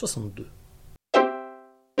 72062.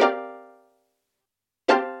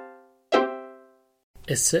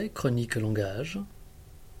 Essai, chronique, langage.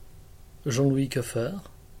 Jean-Louis Kuffer,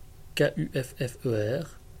 Kuffer,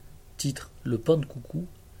 titre Le pain de coucou,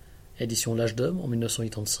 édition L'Âge d'Homme en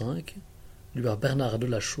 1985, lu par Bernard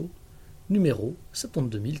Delachaux, numéro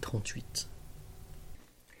 72038.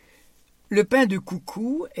 Le pain de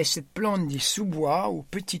coucou est cette plante des sous-bois aux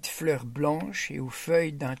petites fleurs blanches et aux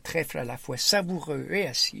feuilles d'un trèfle à la fois savoureux et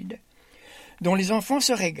acide, dont les enfants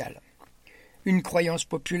se régalent. Une croyance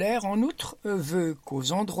populaire, en outre, veut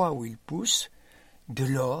qu'aux endroits où il pousse, de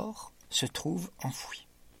l'or se trouve enfoui.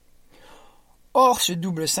 Or, ce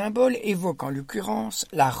double symbole évoque en l'occurrence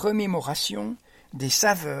la remémoration des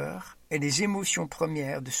saveurs et des émotions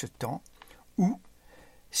premières de ce temps où,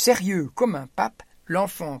 sérieux comme un pape,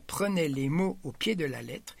 l'enfant prenait les mots au pied de la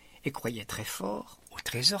lettre et croyait très fort au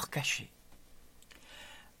trésor caché.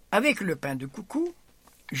 Avec le pain de coucou,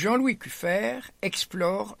 Jean-Louis Kuffer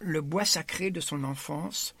explore le bois sacré de son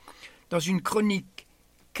enfance dans une chronique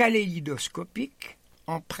kaléidoscopique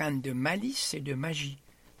empreinte de malice et de magie,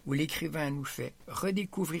 où l'écrivain nous fait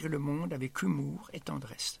redécouvrir le monde avec humour et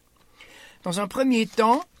tendresse. Dans un premier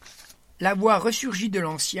temps, la voix ressurgie de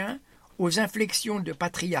l'ancien, aux inflexions de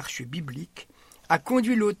patriarches bibliques, a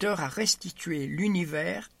conduit l'auteur à restituer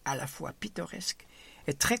l'univers à la fois pittoresque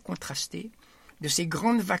et très contrasté de ses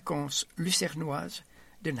grandes vacances lucernoises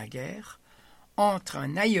de naguère, entre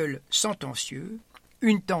un aïeul sentencieux,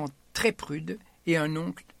 une tante très prude et un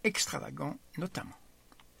oncle extravagant notamment.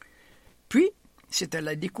 Puis, c'est à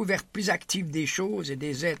la découverte plus active des choses et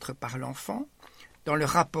des êtres par l'enfant, dans le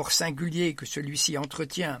rapport singulier que celui-ci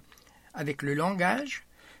entretient avec le langage,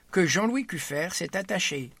 que Jean-Louis Kuffer s'est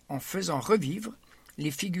attaché en faisant revivre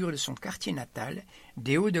les figures de son quartier natal,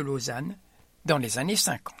 des Hauts de Lausanne, dans les années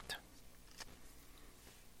 50.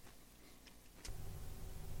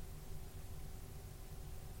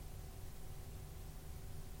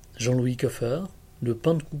 Jean-Louis Kuffer, Le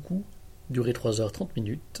pain de coucou, durée 3 heures 30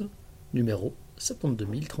 minutes, numéro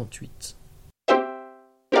 72038.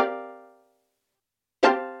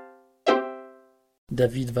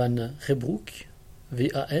 David Van Rebroek,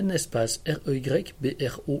 VAN espace REYBROUCK,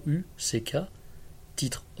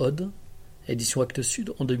 titre Ode, édition Actes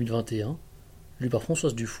Sud en 2021, lu par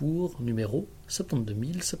Françoise Dufour, numéro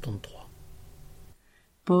 72073.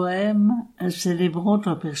 Poème célébrant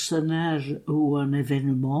un personnage ou un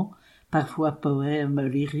événement, parfois poème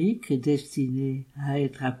lyrique destiné à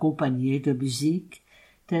être accompagné de musique,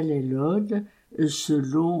 telle est l'ode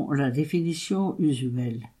selon la définition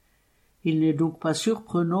usuelle. Il n'est donc pas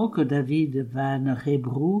surprenant que David Van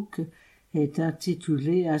Rebroek ait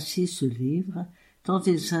intitulé ainsi ce livre, tant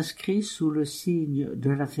il s'inscrit sous le signe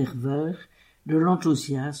de la ferveur, de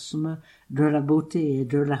l'enthousiasme, de la beauté et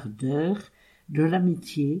de l'ardeur, de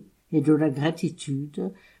l'amitié et de la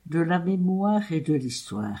gratitude, de la mémoire et de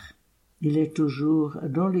l'histoire. Il est toujours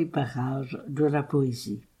dans les parages de la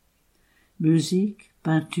poésie. Musique,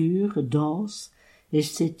 peinture, danse,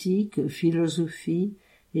 esthétique, philosophie,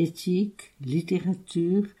 éthique,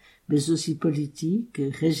 littérature, mais aussi politique,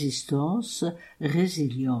 résistance,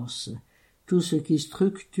 résilience. Tout ce qui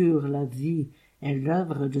structure la vie et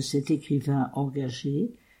l'œuvre de cet écrivain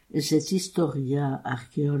engagé, et cet historien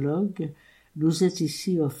archéologue, nous est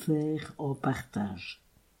ici offert en partage.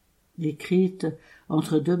 Écrite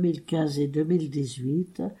entre 2015 et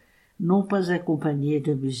 2018, non pas accompagnée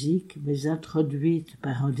de musique, mais introduite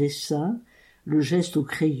par un dessin, le geste au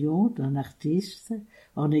crayon d'un artiste,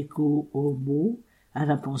 en écho aux mots, à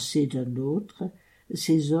la pensée d'un autre,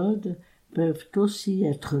 ces odes peuvent aussi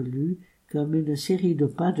être lues comme une série de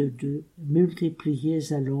pas de deux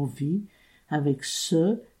multipliés à l'envi, avec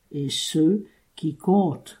ce et ceux qui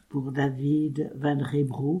comptent pour David Van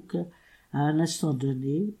Rebroek à un instant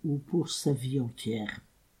donné ou pour sa vie entière.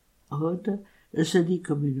 Ode se lit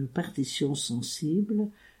comme une partition sensible,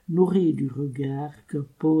 nourrie du regard que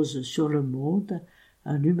pose sur le monde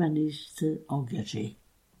un humaniste engagé.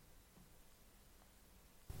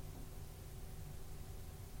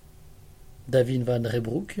 David Van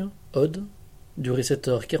Rebroek, Ode, durée 7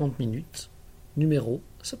 heures 40 minutes, numéro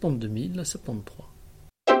 72073.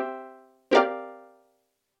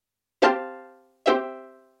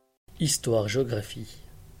 Histoire-géographie.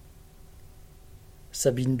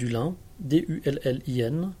 Sabine Dullin,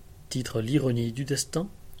 Dullin, titre L'ironie du destin,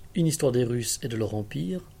 une histoire des Russes et de leur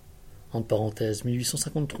empire, entre parenthèses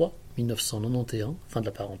 1853-1991, fin de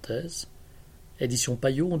la parenthèse, édition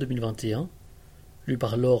Payot en 2021, lu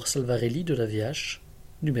par Laure Salvarelli de la VH,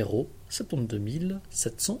 numéro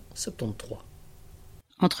 72773.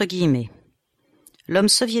 Entre guillemets. L'homme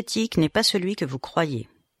soviétique n'est pas celui que vous croyez.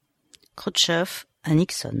 Khrouchtchev à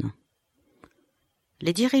Nixon.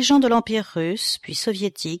 Les dirigeants de l'Empire russe, puis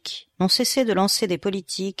soviétique, n'ont cessé de lancer des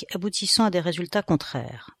politiques aboutissant à des résultats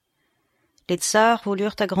contraires. Les tsars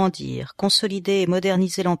voulurent agrandir, consolider et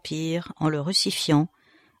moderniser l'Empire en le russifiant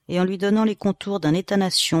et en lui donnant les contours d'un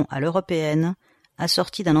État-nation à l'européenne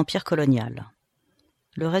assorti d'un empire colonial.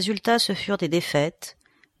 Le résultat, ce furent des défaites,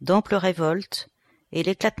 d'amples révoltes et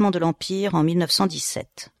l'éclatement de l'Empire en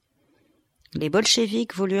 1917. Les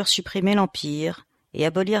bolcheviks voulurent supprimer l'Empire et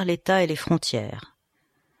abolir l'État et les frontières.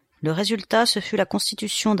 Le résultat, ce fut la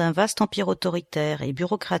constitution d'un vaste empire autoritaire et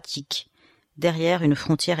bureaucratique derrière une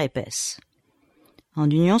frontière épaisse. En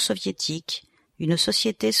Union soviétique, une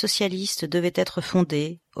société socialiste devait être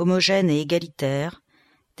fondée, homogène et égalitaire,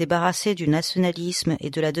 débarrassée du nationalisme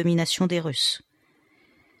et de la domination des Russes.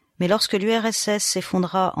 Mais lorsque l'URSS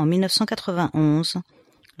s'effondra en 1991,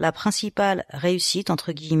 la principale réussite,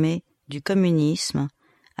 entre guillemets, du communisme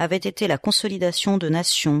avait été la consolidation de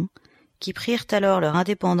nations qui prirent alors leur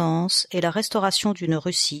indépendance et la restauration d'une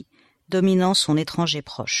Russie dominant son étranger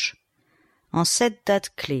proche. En 7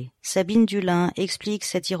 dates clés, Sabine Dullin explique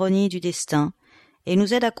cette ironie du destin et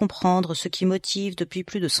nous aide à comprendre ce qui motive depuis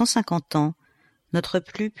plus de 150 ans notre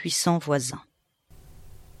plus puissant voisin.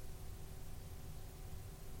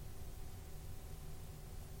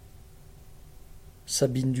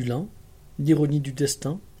 Sabine Dullin, L'ironie du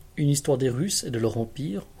destin, une histoire des Russes et de leur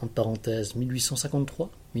empire, entre parenthèses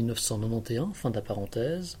 1853-1991, fin de la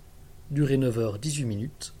parenthèse, durée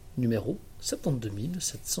 9h18, numéro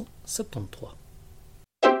 72773.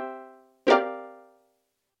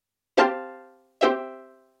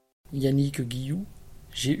 Yannick Guillou,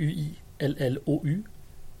 Guillou,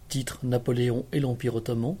 titre Napoléon et l'Empire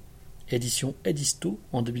ottoman, édition Edisto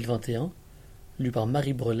en 2021, lu par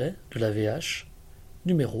Marie Brelet de la VH,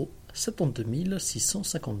 numéro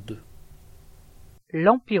 72652.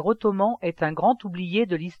 L'Empire ottoman est un grand oublié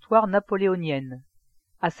de l'histoire napoléonienne.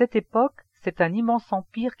 À cette époque, c'est un immense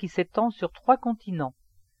empire qui s'étend sur 3 continents.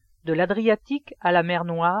 De l'Adriatique à la mer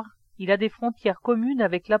Noire, il a des frontières communes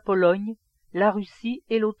avec la Pologne, la Russie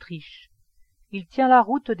et l'Autriche. Il tient la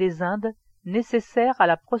route des Indes, nécessaire à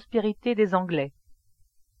la prospérité des Anglais.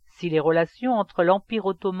 Si les relations entre l'Empire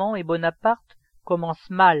ottoman et Bonaparte commencent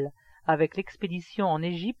mal avec l'expédition en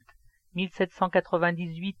Égypte,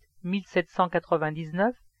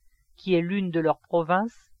 1798-1799, qui est l'une de leurs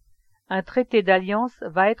provinces, un traité d'alliance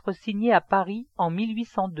va être signé à Paris en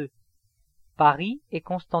 1802. Paris et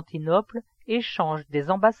Constantinople échangent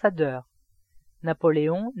des ambassadeurs.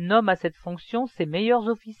 Napoléon nomme à cette fonction ses meilleurs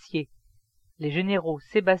officiers, les généraux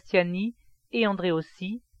Sébastiani et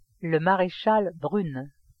Andréossy, le maréchal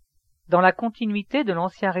Brune. Dans la continuité de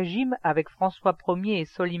l'Ancien Régime avec François Ier et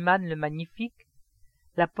Soliman le Magnifique,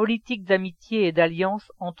 la politique d'amitié et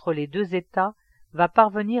d'alliance entre les deux États va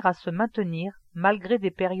parvenir à se maintenir malgré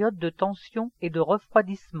des périodes de tension et de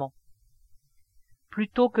refroidissement.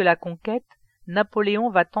 Plutôt que la conquête, Napoléon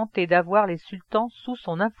va tenter d'avoir les sultans sous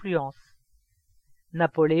son influence.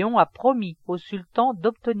 Napoléon a promis aux sultans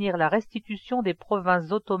d'obtenir la restitution des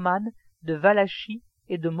provinces ottomanes de Valachie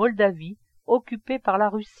et de Moldavie occupées par la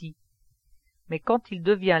Russie. Mais quand il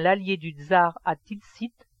devient l'allié du tsar à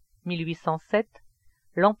Tilsit, 1807,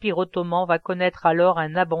 l'Empire ottoman va connaître alors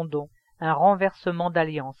un abandon, un renversement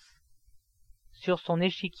d'alliance. Sur son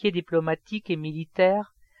échiquier diplomatique et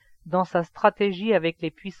militaire, dans sa stratégie avec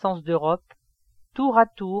les puissances d'Europe, tour à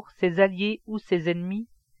tour, ses alliés ou ses ennemis,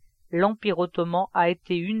 l'Empire ottoman a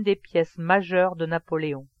été une des pièces majeures de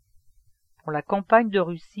Napoléon. Pour la campagne de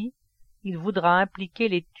Russie, il voudra impliquer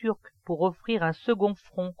les Turcs pour offrir un second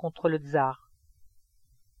front contre le tsar.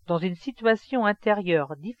 Dans une situation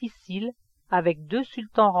intérieure difficile, avec 2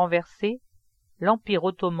 sultans renversés, l'Empire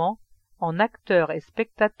ottoman, en acteur et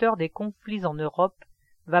spectateur des conflits en Europe,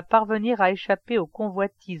 va parvenir à échapper aux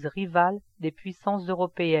convoitises rivales des puissances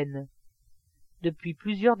européennes. Depuis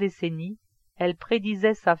plusieurs décennies, elle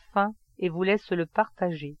prédisait sa fin et voulait se le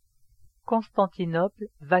partager. Constantinople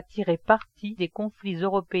va tirer parti des conflits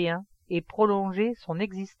européens et prolonger son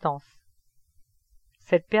existence.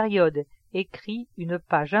 Cette période écrit une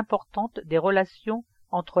page importante des relations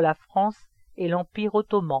entre la France et l'Empire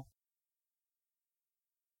ottoman.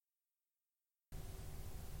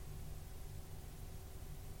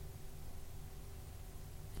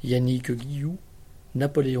 Yannick Guillou,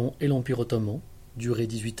 Napoléon et l'Empire ottoman, durée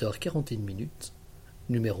 18h41,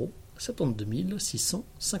 numéro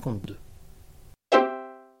 72652.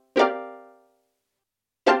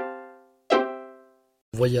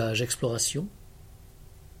 Voyage exploration.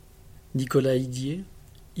 Nicolas Idier,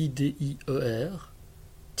 IDIER,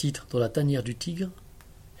 titre Dans la tanière du tigre,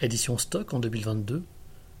 édition Stock en 2022,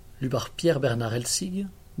 lu par Pierre-Bernard Elsig,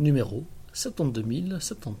 numéro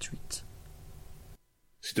 72078.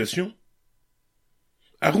 Citation.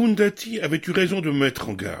 Arundhati avait eu raison de me mettre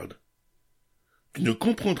en garde. Tu ne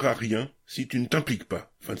comprendras rien si tu ne t'impliques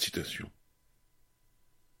pas. Fin de citation.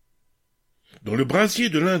 Dans le brasier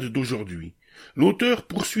de l'Inde d'aujourd'hui, l'auteur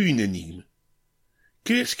poursuit une énigme.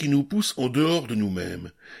 Qu'est-ce qui nous pousse en dehors de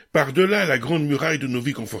nous-mêmes, par-delà la grande muraille de nos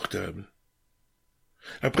vies confortables?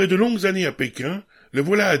 Après de longues années à Pékin, le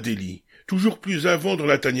voilà à Delhi, toujours plus avant dans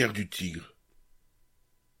la tanière du tigre.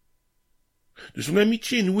 De son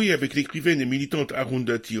amitié nouée avec l'écrivaine et militante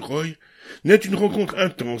Arundhati Roy, naît une rencontre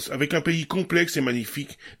intense avec un pays complexe et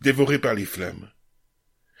magnifique dévoré par les flammes.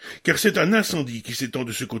 Car c'est un incendie qui s'étend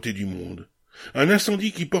de ce côté du monde, un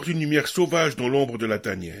incendie qui porte une lumière sauvage dans l'ombre de la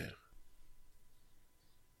tanière.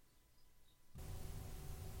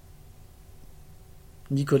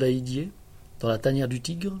 Nicolas Idier, Dans la tanière du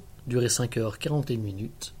tigre, durée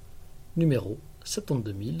 5h41, numéro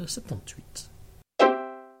 72078.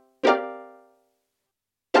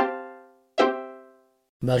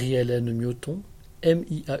 Marie-Hélène Mioton,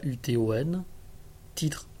 Miauton,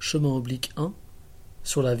 titre Chemin oblique 1,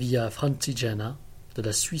 sur la Via Francigena, de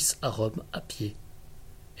la Suisse à Rome à pied.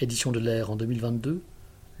 Édition de l'Air en 2022,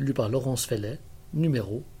 lu par Laurence Fellet,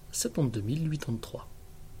 numéro 72083.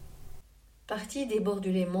 Partie des bords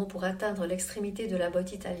du Léman pour atteindre l'extrémité de la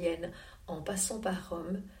botte italienne en passant par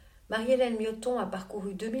Rome, Marie-Hélène Mioton a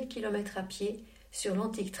parcouru 2000 km à pied sur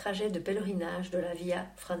l'antique trajet de pèlerinage de la Via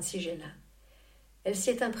Francigena. Elle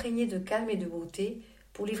s'y est imprégnée de calme et de beauté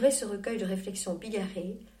pour livrer ce recueil de réflexions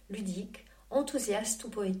bigarrées, ludiques, enthousiastes ou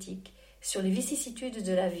poétiques sur les vicissitudes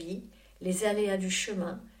de la vie, les aléas du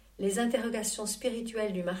chemin, les interrogations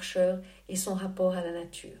spirituelles du marcheur et son rapport à la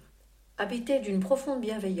nature. Habité d'une profonde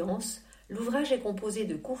bienveillance, l'ouvrage est composé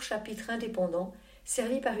de courts chapitres indépendants,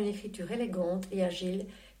 servis par une écriture élégante et agile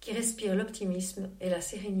qui respire l'optimisme et la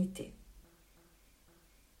sérénité.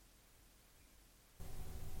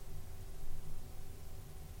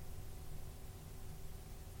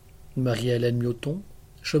 Marie-Hélène Mioton,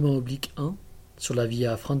 Chemin oblique 1, sur la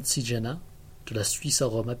Via Francigena, de la Suisse à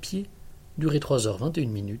Rome à pied, durée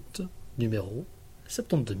 3h21, numéro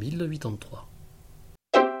 72083.